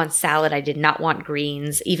not want salad. I did not want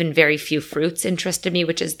greens. Even very few fruits interested me,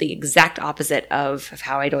 which is the exact opposite of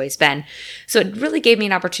how I'd always been. So it really gave me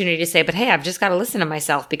an opportunity to say, but hey, I've just got to listen to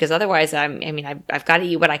myself because otherwise I've got to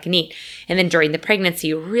eat what I can eat. And then during the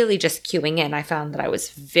pregnancy, really just cueing in, I found that I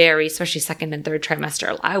was especially second and third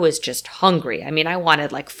trimester, I was just hungry. I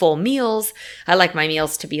wanted like full meals. I like my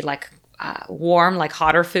meals to be like warm, like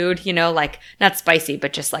hotter food, like not spicy,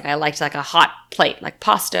 but just like I liked like a hot plate, like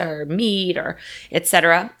pasta or meat or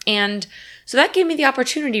etc. And so that gave me the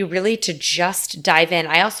opportunity really to just dive in.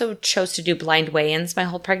 I also chose to do blind weigh-ins my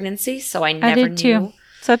whole pregnancy, so I never did too. knew.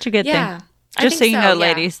 Such a good thing. Just so you know,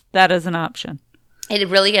 ladies, that is an option. It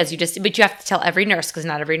really is. But you have to tell every nurse because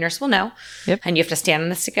not every nurse will know. Yep. And you have to stand on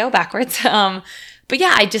the scale backwards. But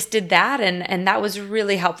yeah, I just did that and that was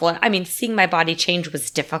really helpful. Seeing my body change was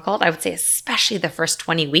difficult. I would say especially the first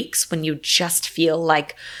 20 weeks when you just feel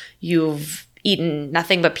like you've eaten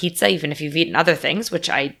nothing but pizza, even if you've eaten other things, which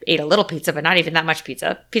I ate a little pizza, but not even that much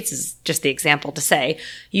pizza. Pizza's just the example to say.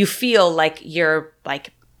 You feel like you're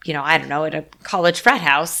like, I don't know, at a college frat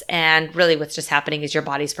house. And really what's just happening is your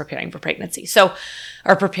body's preparing for pregnancy.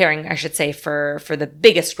 Or preparing, I should say, for the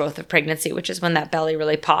biggest growth of pregnancy, which is when that belly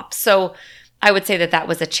really pops. So I would say that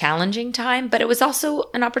was a challenging time, but it was also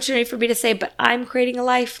an opportunity for me to say, but I'm creating a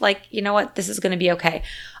life. Like, you know what? This is going to be okay.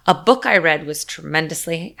 A book I read was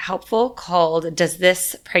tremendously helpful called Does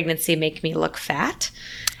This Pregnancy Make Me Look Fat?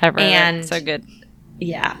 I've read it. So good.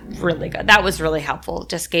 Yeah, really good. That was really helpful.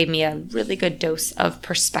 Just gave me a really good dose of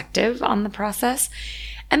perspective on the process.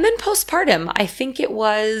 And then postpartum, I think it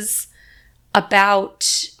was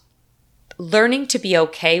about learning to be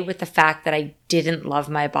okay with the fact that I didn't love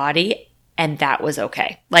my body. And that was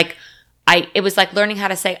okay. It was like learning how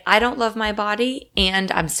to say, I don't love my body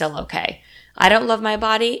and I'm still okay. I don't love my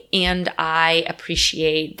body and I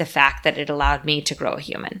appreciate the fact that it allowed me to grow a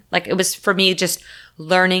human. Like it was for me just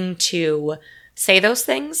learning to say those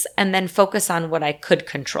things and then focus on what I could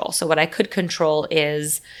control. So what I could control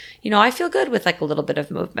is, I feel good with like a little bit of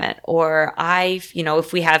movement, or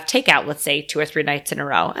if we have takeout, let's say 2 or 3 nights in a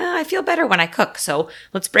row, I feel better when I cook. So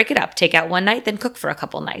let's break it up. Take out one night, then cook for a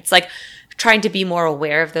couple nights. Like trying to be more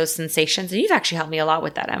aware of those sensations. And you've actually helped me a lot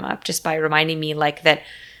with that, Emma, just by reminding me like that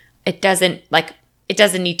it doesn't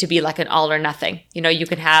need to be like an all or nothing. You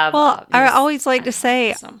can have. Well, I always like to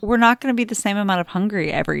say we're not going to be the same amount of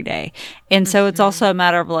hungry every day. And so it's also a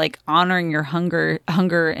matter of like honoring your hunger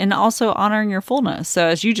and also honoring your fullness. So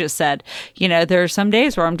as you just said, there are some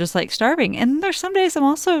days where I'm just like starving, and there's some days I'm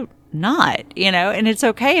also not, and it's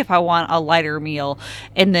okay if I want a lighter meal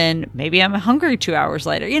and then maybe I'm hungry 2 hours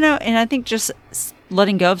later, and I think just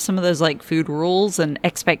letting go of some of those like food rules and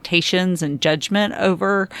expectations and judgment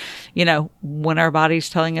over, when our body's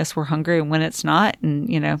telling us we're hungry and when it's not. And,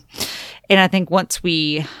 and I think once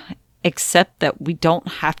we accept that we don't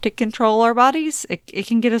have to control our bodies, it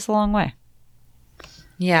can get us a long way.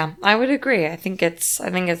 Yeah, I would agree. I think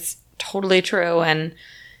it's totally true and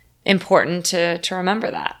important to remember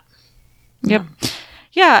that. Yep.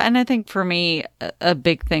 Yeah. And I think for me, a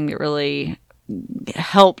big thing that really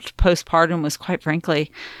helped postpartum was, quite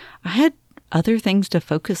frankly, I had other things to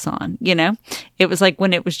focus on. It was like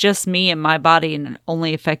when it was just me and my body and it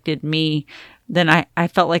only affected me, then I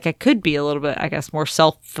felt like I could be a little bit, I guess, more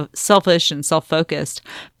selfish and self-focused.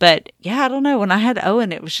 But yeah, I don't know. When I had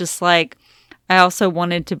Owen, it was just like, I also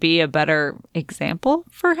wanted to be a better example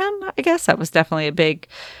for him. I guess that was definitely a big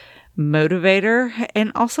motivator.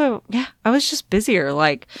 And also, yeah, I was just busier,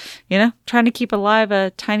 like, trying to keep alive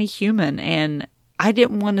a tiny human. And I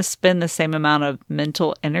didn't want to spend the same amount of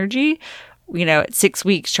mental energy, at 6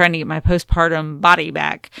 weeks trying to get my postpartum body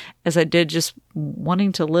back as I did just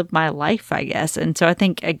wanting to live my life, I guess. And so I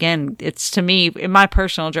think, again, it's, to me, in my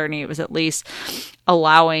personal journey, it was at least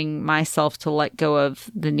allowing myself to let go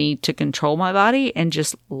of the need to control my body and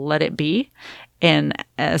just let it be. And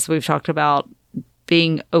as we've talked about,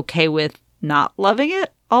 being okay with not loving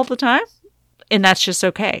it all the time. And that's just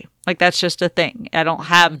okay. Like, that's just a thing. I don't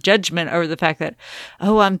have judgment over the fact that,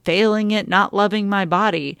 I'm failing at not loving my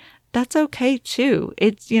body. That's okay too.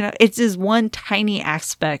 It's, it's just one tiny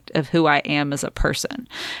aspect of who I am as a person.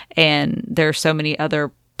 And there are so many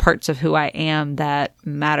other parts of who I am that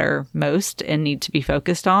matter most and need to be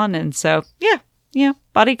focused on. And so,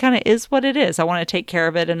 body kind of is what it is. I want to take care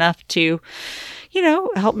of it enough to,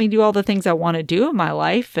 help me do all the things I want to do in my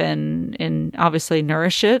life and obviously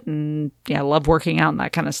nourish it. And I love working out and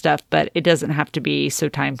that kind of stuff, but it doesn't have to be so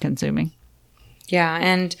time consuming. Yeah.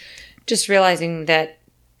 And just realizing that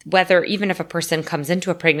even if a person comes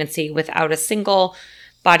into a pregnancy without a single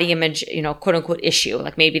body image, quote unquote issue,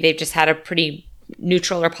 like maybe they've just had a pretty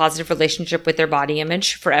neutral or positive relationship with their body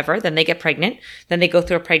image forever, then they get pregnant, then they go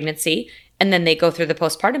through a pregnancy, and then they go through the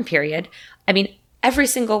postpartum period. I mean, every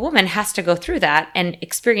single woman has to go through that and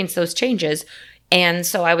experience those changes. And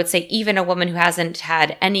so I would say even a woman who hasn't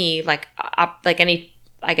had any any,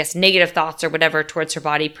 I guess, negative thoughts or whatever towards her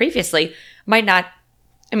body previously might not,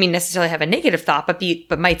 necessarily have a negative thought,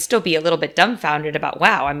 but might still be a little bit dumbfounded about,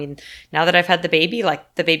 wow, now that I've had the baby,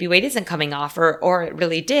 like the baby weight isn't coming off, or it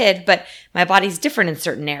really did, but my body's different in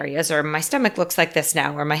certain areas, or my stomach looks like this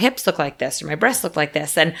now, or my hips look like this, or my breasts look like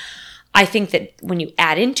this. And I think that when you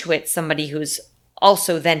add into it somebody who's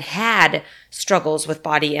also then had struggles with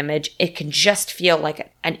body image, it can just feel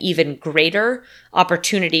like an even greater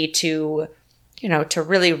opportunity to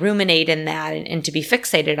really ruminate in that and to be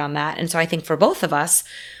fixated on that. And so I think for both of us,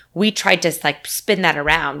 we tried to like spin that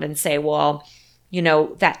around and say, well,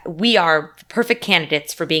 that we are perfect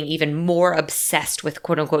candidates for being even more obsessed with,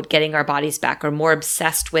 quote unquote, getting our bodies back, or more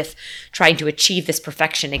obsessed with trying to achieve this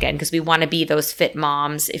perfection again, because we want to be those fit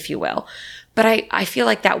moms, if you will. But I feel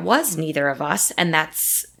like that was neither of us, and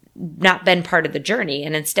that's not been part of the journey.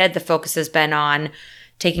 And instead, the focus has been on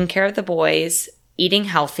taking care of the boys, eating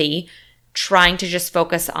healthy, trying to just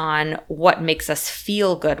focus on what makes us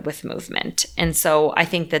feel good with movement. And so I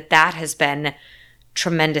think that has been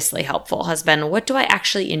tremendously helpful, has been, what do I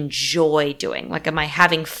actually enjoy doing? Like, am I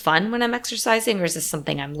having fun when I'm exercising, or is this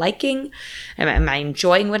something I'm liking? Am I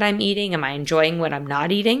enjoying what I'm eating? Am I enjoying what I'm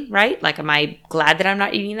not eating, right? Like, am I glad that I'm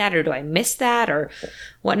not eating that, or do I miss that, or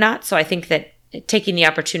whatnot? So I think that taking the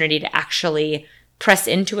opportunity to actually press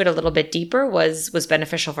into it a little bit deeper was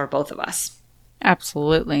beneficial for both of us.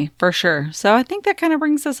 Absolutely, for sure. So I think that kind of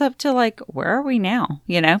brings us up to like, where are we now?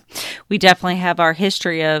 We definitely have our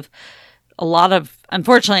history of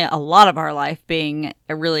unfortunately, a lot of our life being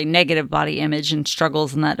a really negative body image and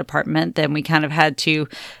struggles in that department. Then we kind of had to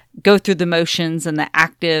go through the motions and the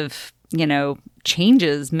active,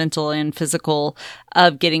 changes, mental and physical,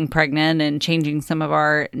 of getting pregnant and changing some of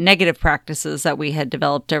our negative practices that we had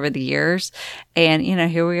developed over the years. And,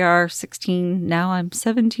 here we are, 16, now I'm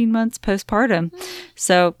 17 months postpartum.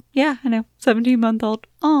 So yeah, I know, 17-month-old.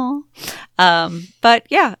 Aw. But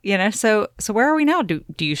yeah, so where are we now? Do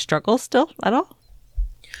you struggle still at all?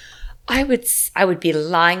 I would be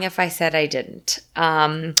lying if I said I didn't.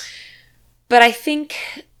 But I think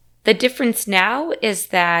the difference now is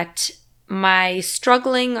that my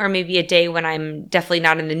struggling, or maybe a day when I'm definitely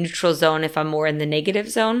not in the neutral zone, if I'm more in the negative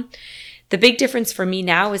zone, the big difference for me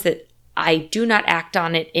now is that I do not act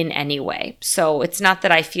on it in any way. So it's not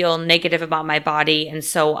that I feel negative about my body and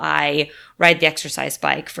so I ride the exercise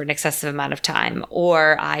bike for an excessive amount of time,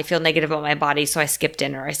 or I feel negative about my body so I skip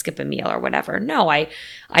dinner, I skip a meal or whatever. No, I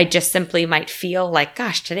just simply might feel like,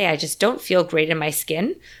 gosh, today I just don't feel great in my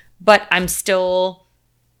skin, but I'm still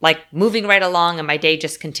like moving right along and my day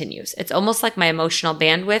just continues. It's almost like my emotional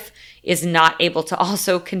bandwidth is not able to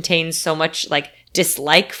also contain so much like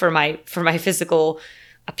dislike for my physical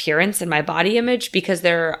appearance and my body image, because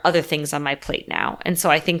there are other things on my plate now. And so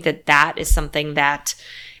I think that is something that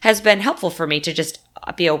has been helpful for me, to just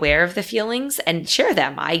be aware of the feelings and share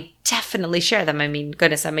them. I definitely share them. I mean,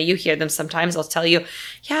 goodness, Emma, you hear them sometimes. I'll tell you,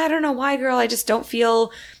 yeah, I don't know why, girl, I just don't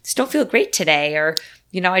feel great today, or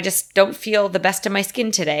I just don't feel the best in my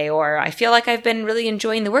skin today, or I feel like I've been really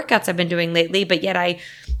enjoying the workouts I've been doing lately, but yet I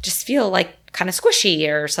just feel like kind of squishy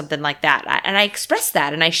or something like that. And I express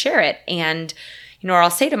that and I share it. And, or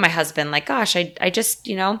I'll say to my husband, like, gosh, I just,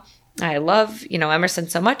 I love, Emerson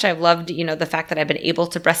so much. I've loved, the fact that I've been able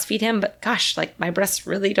to breastfeed him, but gosh, like my breasts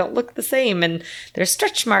really don't look the same. And there's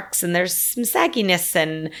stretch marks and there's some sagginess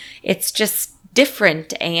and it's just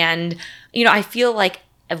different. And, I feel like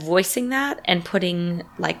voicing that and putting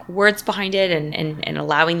like words behind it and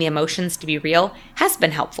allowing the emotions to be real has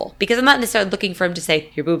been helpful, because I'm not necessarily looking for him to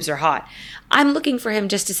say your boobs are hot. I'm looking for him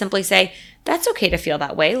just to simply say, that's okay to feel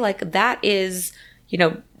that way. Like that is,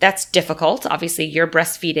 that's difficult. Obviously you're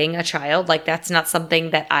breastfeeding a child. Like that's not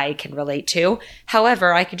something that I can relate to.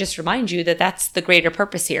 However, I could just remind you that that's the greater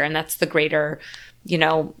purpose here. And that's the greater,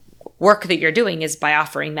 work that you're doing, is by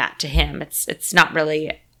offering that to him. It's not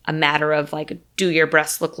really a matter of like, do your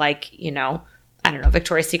breasts look like, I don't know,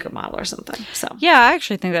 Victoria's Secret model or something. So yeah, I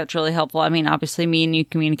actually think that's really helpful. I mean, obviously me and you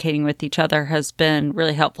communicating with each other has been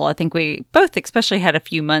really helpful. I think we both especially had a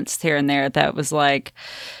few months here and there that was like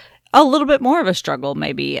a little bit more of a struggle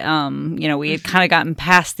maybe. We had kind of gotten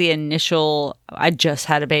past the initial, I just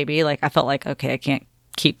had a baby. Like I felt like, okay, I can't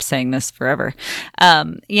keep saying this forever.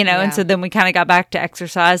 And so then we kind of got back to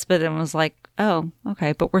exercise, but then was like, oh,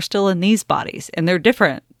 okay, but we're still in these bodies and they're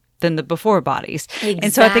different than the before bodies. Exactly,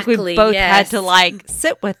 and so I think we both had to like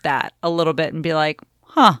sit with that a little bit and be like,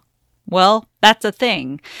 well, that's a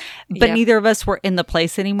thing. But neither of us were in the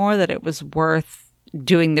place anymore that it was worth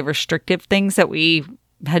doing the restrictive things that we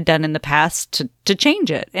had done in the past to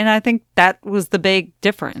change it. And I think that was the big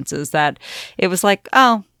difference, is that it was like,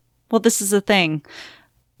 oh, well, this is a thing,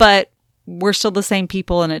 but we're still the same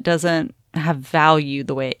people and it doesn't have value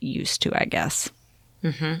the way it used to, I guess.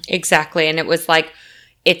 Mm-hmm. Exactly. And it was like,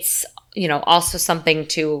 it's, also something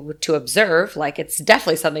to observe. Like it's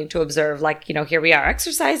definitely something to observe. Like, here we are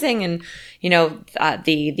exercising and,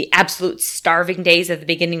 the absolute starving days at the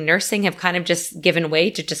beginning nursing have kind of just given way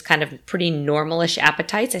to just kind of pretty normalish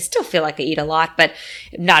appetites. I still feel like I eat a lot, but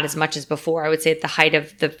not as much as before. I would say at the height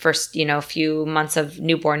of the first, few months of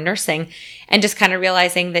newborn nursing, and just kind of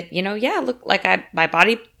realizing that, look, like my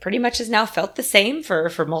body pretty much has now felt the same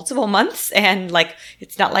for multiple months. And like,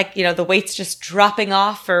 it's not like, the weight's just dropping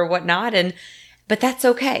off or whatnot. But that's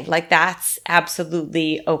okay. Like that's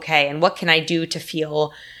absolutely okay. And what can I do to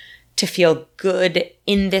feel good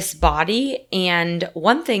in this body? And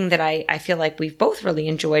one thing that I feel like we've both really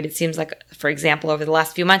enjoyed, it seems like, for example, over the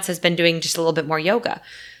last few months, has been doing just a little bit more yoga.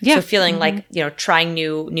 Yeah. So feeling like, trying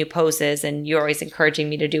new poses, and you're always encouraging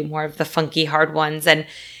me to do more of the funky, hard ones, and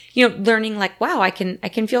learning like, wow, I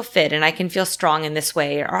can feel fit and I can feel strong in this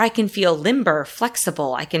way, or I can feel limber,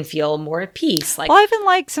 flexible. I can feel more at peace. Like, well, I even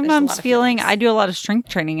like sometimes feeling, I do a lot of strength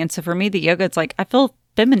training. And so for me, the yoga, it's like, I feel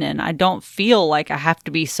feminine. I don't feel like I have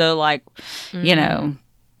to be so like,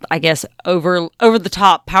 I guess over the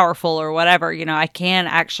top powerful or whatever. I can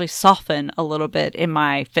actually soften a little bit in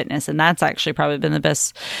my fitness. And that's actually probably been the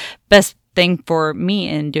best thing for me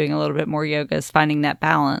in doing a little bit more yoga, is finding that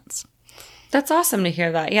balance. That's awesome to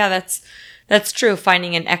hear that. Yeah, that's true.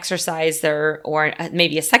 Finding an exercise or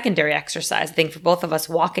maybe a secondary exercise. I think for both of us,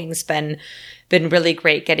 walking's been really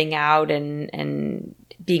great, getting out and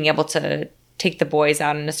being able to take the boys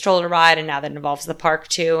out on a stroller ride, and now that involves the park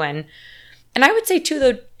too. And I would say too,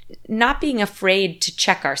 though, not being afraid to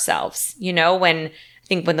check ourselves, when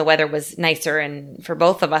I think when the weather was nicer and for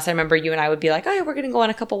both of us, I remember you and I would be like, oh, yeah, we're going to go on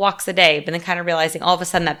a couple walks a day. But then kind of realizing all of a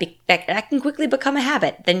sudden that can quickly become a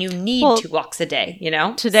habit. Then you need 2 walks a day,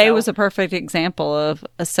 Today was a perfect example of,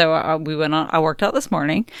 we went on, I worked out this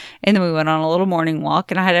morning and then we went on a little morning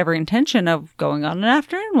walk and I had every intention of going on an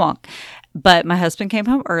afternoon walk. But my husband came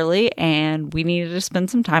home early and we needed to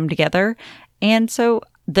spend some time together. And so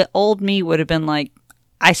the old me would have been like,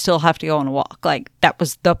 I still have to go on a walk. Like that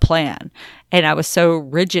was the plan. And I was so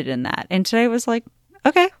rigid in that. And today was like,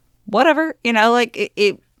 okay, whatever,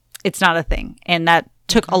 it's not a thing. And that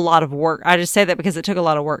took a lot of work. I just say that because it took a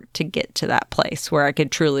lot of work to get to that place where I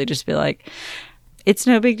could truly just be like, it's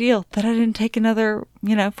no big deal that I didn't take another,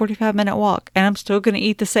 45-minute walk and I'm still going to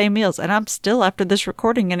eat the same meals. And I'm still, after this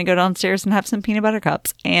recording, going to go downstairs and have some peanut butter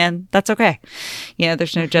cups. And that's okay.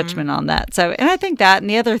 There's no judgment on that. So, and I think that, and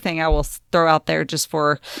the other thing I will throw out there just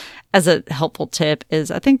as a helpful tip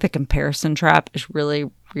is I think the comparison trap is really,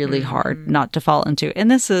 really hard not to fall into.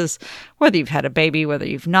 And this is whether you've had a baby, whether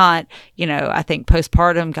you've not, I think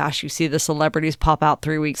postpartum, gosh, you see the celebrities pop out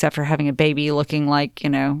 3 weeks after having a baby looking like,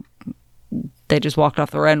 they just walked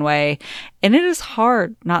off the runway. And it is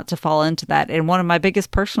hard not to fall into that. And one of my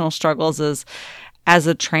biggest personal struggles is as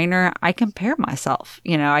a trainer, I compare myself.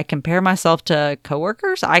 I compare myself to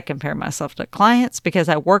coworkers. I compare myself to clients because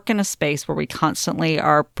I work in a space where we constantly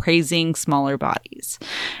are praising smaller bodies.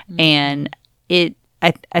 And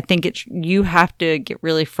I think you have to get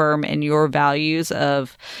really firm in your values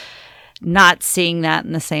of not seeing that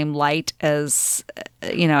in the same light as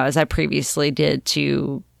I previously did,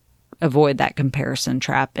 to avoid that comparison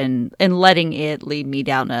trap and letting it lead me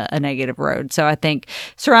down a negative road. So I think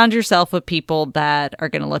surround yourself with people that are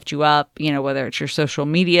going to lift you up, whether it's your social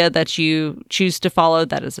media that you choose to follow,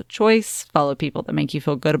 that is a choice. Follow people that make you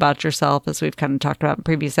feel good about yourself, as we've kind of talked about in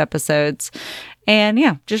previous episodes.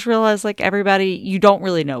 And just realize like everybody, you don't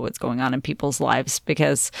really know what's going on in people's lives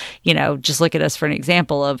because, just look at us for an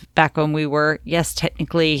example of back when we were, yes,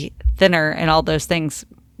 technically thinner and all those things.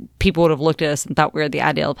 People would have looked at us and thought we were the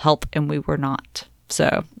ideal of health, and we were not.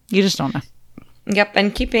 So you just don't know. Yep.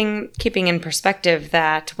 And keeping in perspective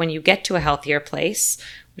that when you get to a healthier place,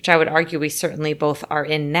 which I would argue we certainly both are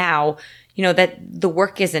in now, that the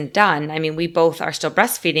work isn't done. I mean, we both are still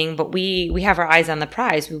breastfeeding, but we have our eyes on the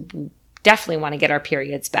prize. We definitely want to get our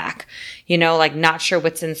periods back, not sure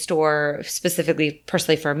what's in store specifically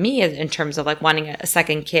personally for me in terms of like wanting a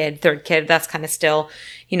second kid, third kid. That's kind of still,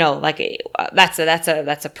 that's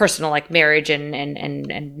a personal like marriage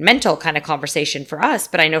and mental kind of conversation for us.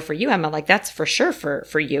 But I know for you, Emma, like that's for sure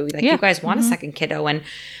for you, like you guys want a second kiddo. And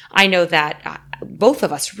I know that both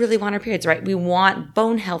of us really want our periods, right? We want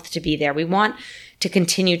bone health to be there. We want to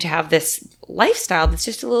continue to have this lifestyle that's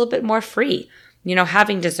just a little bit more free.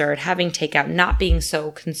 Having dessert, having takeout, not being so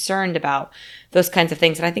concerned about those kinds of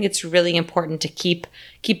things. And I think it's really important to keep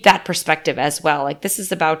that perspective as well. Like this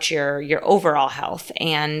is about your overall health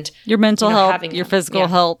and your mental health, your physical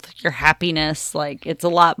health, your happiness. Like it's a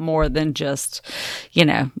lot more than just,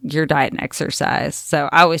 your diet and exercise. So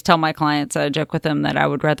I always tell my clients, I joke with them that I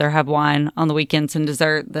would rather have wine on the weekends and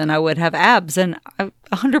dessert than I would have abs. And I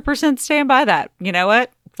 100% stand by that. You know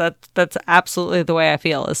what? That's absolutely the way I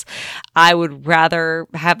feel is I would rather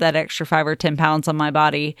have that extra 5 or 10 pounds on my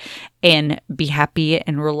body and be happy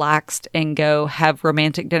and relaxed and go have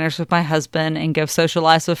romantic dinners with my husband and go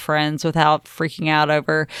socialize with friends without freaking out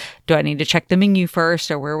over, do I need to check the menu first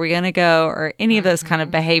or where are we going to go or any of those kind of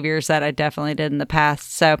behaviors that I definitely did in the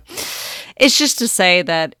past. So it's just to say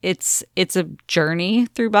that it's a journey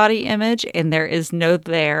through body image and there is no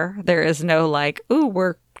like, ooh,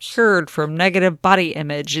 we're cured from negative body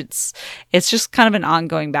image. It's just kind of an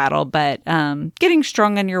ongoing battle, but getting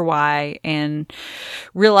strong on your why and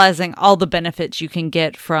realizing all the benefits you can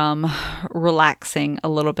get from relaxing a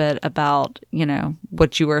little bit about,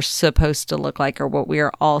 what you are supposed to look like or what we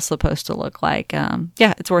are all supposed to look like.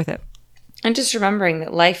 It's worth it. And just remembering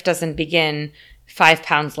that life doesn't begin 5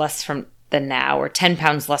 pounds less than now or 10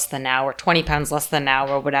 pounds less than now or 20 pounds less than now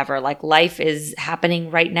or whatever. Like life is happening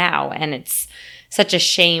right now. And it's such a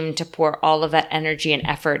shame to pour all of that energy and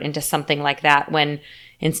effort into something like that when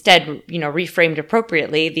instead, reframed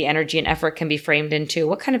appropriately, the energy and effort can be framed into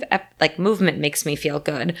what kind of movement makes me feel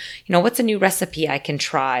good? What's a new recipe I can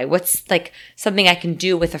try? What's like something I can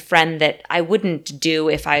do with a friend that I wouldn't do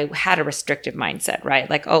if I had a restrictive mindset, right?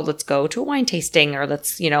 Like, oh, let's go to a wine tasting or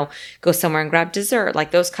let's, go somewhere and grab dessert.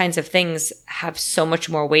 Like those kinds of things have so much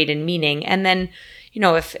more weight and meaning. And then,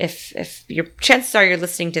 if your chances are you're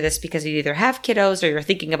listening to this because you either have kiddos or you're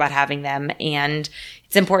thinking about having them, and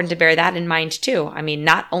it's important to bear that in mind too. I mean,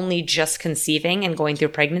 not only just conceiving and going through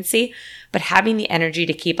pregnancy, but having the energy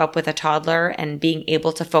to keep up with a toddler and being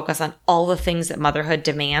able to focus on all the things that motherhood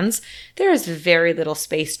demands. There is very little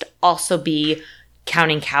space to also be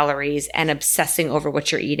counting calories and obsessing over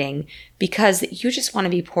what you're eating, because you just want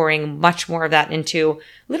to be pouring much more of that into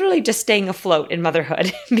literally just staying afloat in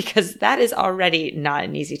motherhood, because that is already not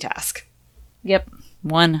an easy task. Yep.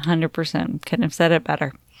 100%. Couldn't have said it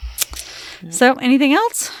better. So anything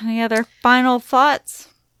else? Any other final thoughts?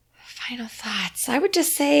 Final thoughts. I would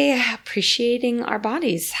just say appreciating our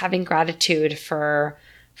bodies, having gratitude for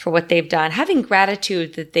what they've done, having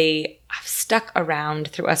gratitude that they have stuck around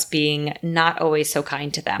through us being not always so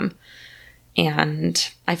kind to them.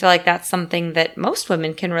 And I feel like that's something that most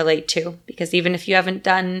women can relate to, because even if you haven't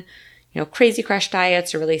done, crazy crash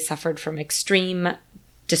diets or really suffered from extreme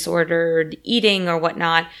disordered eating or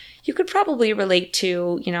whatnot, you could probably relate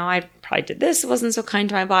to, I probably did this, it wasn't so kind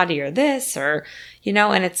to my body, or this, or,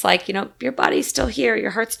 and it's like, your body's still here,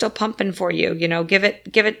 your heart's still pumping for you, give it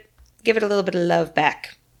a little bit of love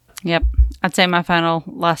back. Yep. I'd say my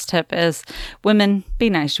last tip is women,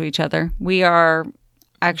 be nice to each other. We are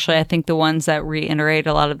actually, I think, the ones that reiterate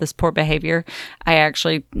a lot of this poor behavior.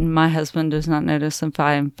 My husband does not notice if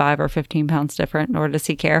I'm 5 or 15 pounds different, nor does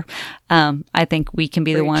he care. I think we can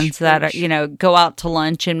be the ones that are, go out to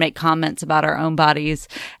lunch and make comments about our own bodies,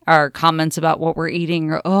 or comments about what we're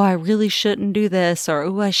eating, or, oh, I really shouldn't do this, or,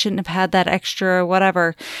 oh, I shouldn't have had that extra,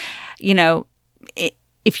 whatever.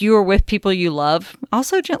 If you are with people you love,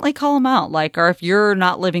 also gently call them out. Or if you're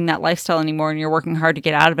not living that lifestyle anymore and you're working hard to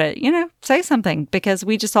get out of it, say something, because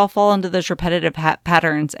we just all fall into those repetitive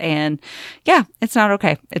patterns. And yeah, it's not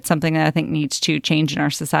okay. It's something that I think needs to change in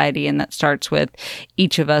our society. And that starts with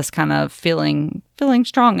each of us kind of feeling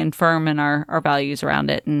strong and firm in our values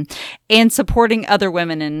around it, and supporting other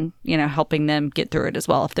women and, helping them get through it as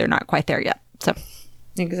well if they're not quite there yet. So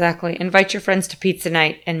exactly. Invite your friends to pizza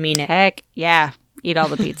night and mean it. Heck yeah. Eat all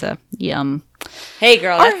the pizza. Yum. Hey,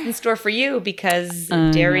 girl, that's in store for you, because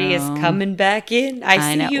dairy is coming back in.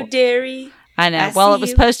 I see you, dairy. I know. Well, it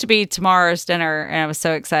was supposed to be tomorrow's dinner, and I was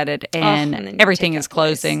so excited, and everything is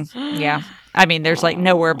closing. Yeah. I mean, there's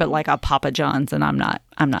nowhere but a Papa John's, and I'm not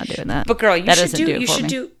doing that. But girl, you should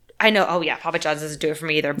do. I know. Oh yeah, Papa John's doesn't do it for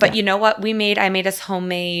me either. But you know what? I made us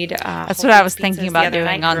homemade. That's what I was thinking about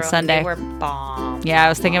doing on Sunday. They were bomb. Yeah, I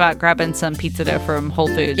was thinking about grabbing some pizza dough from Whole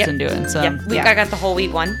Foods and doing some. Yep. I got the whole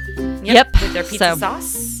wheat one. Yep. With their pizza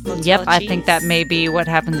sauce. Yep. I think that may be what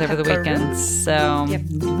happens over the weekends. So,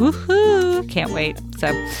 woohoo! Can't wait. So,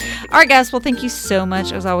 all right, guys. Well, thank you so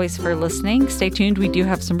much as always for listening. Stay tuned. We do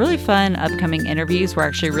have some really fun upcoming interviews we're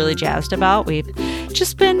actually really jazzed about. We've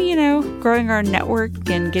just been, growing our network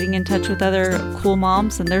and getting in touch with other cool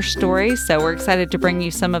moms and their stories. So we're excited to bring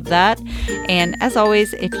you some of that. And as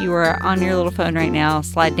always, if you are on your little phone right now,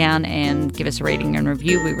 slide down and give us a rating and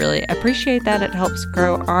review. We really appreciate that. It helps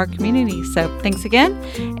grow our community. So thanks again.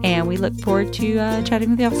 And we look forward to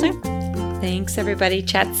chatting with y'all soon. Thanks, everybody.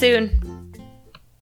 Chat soon.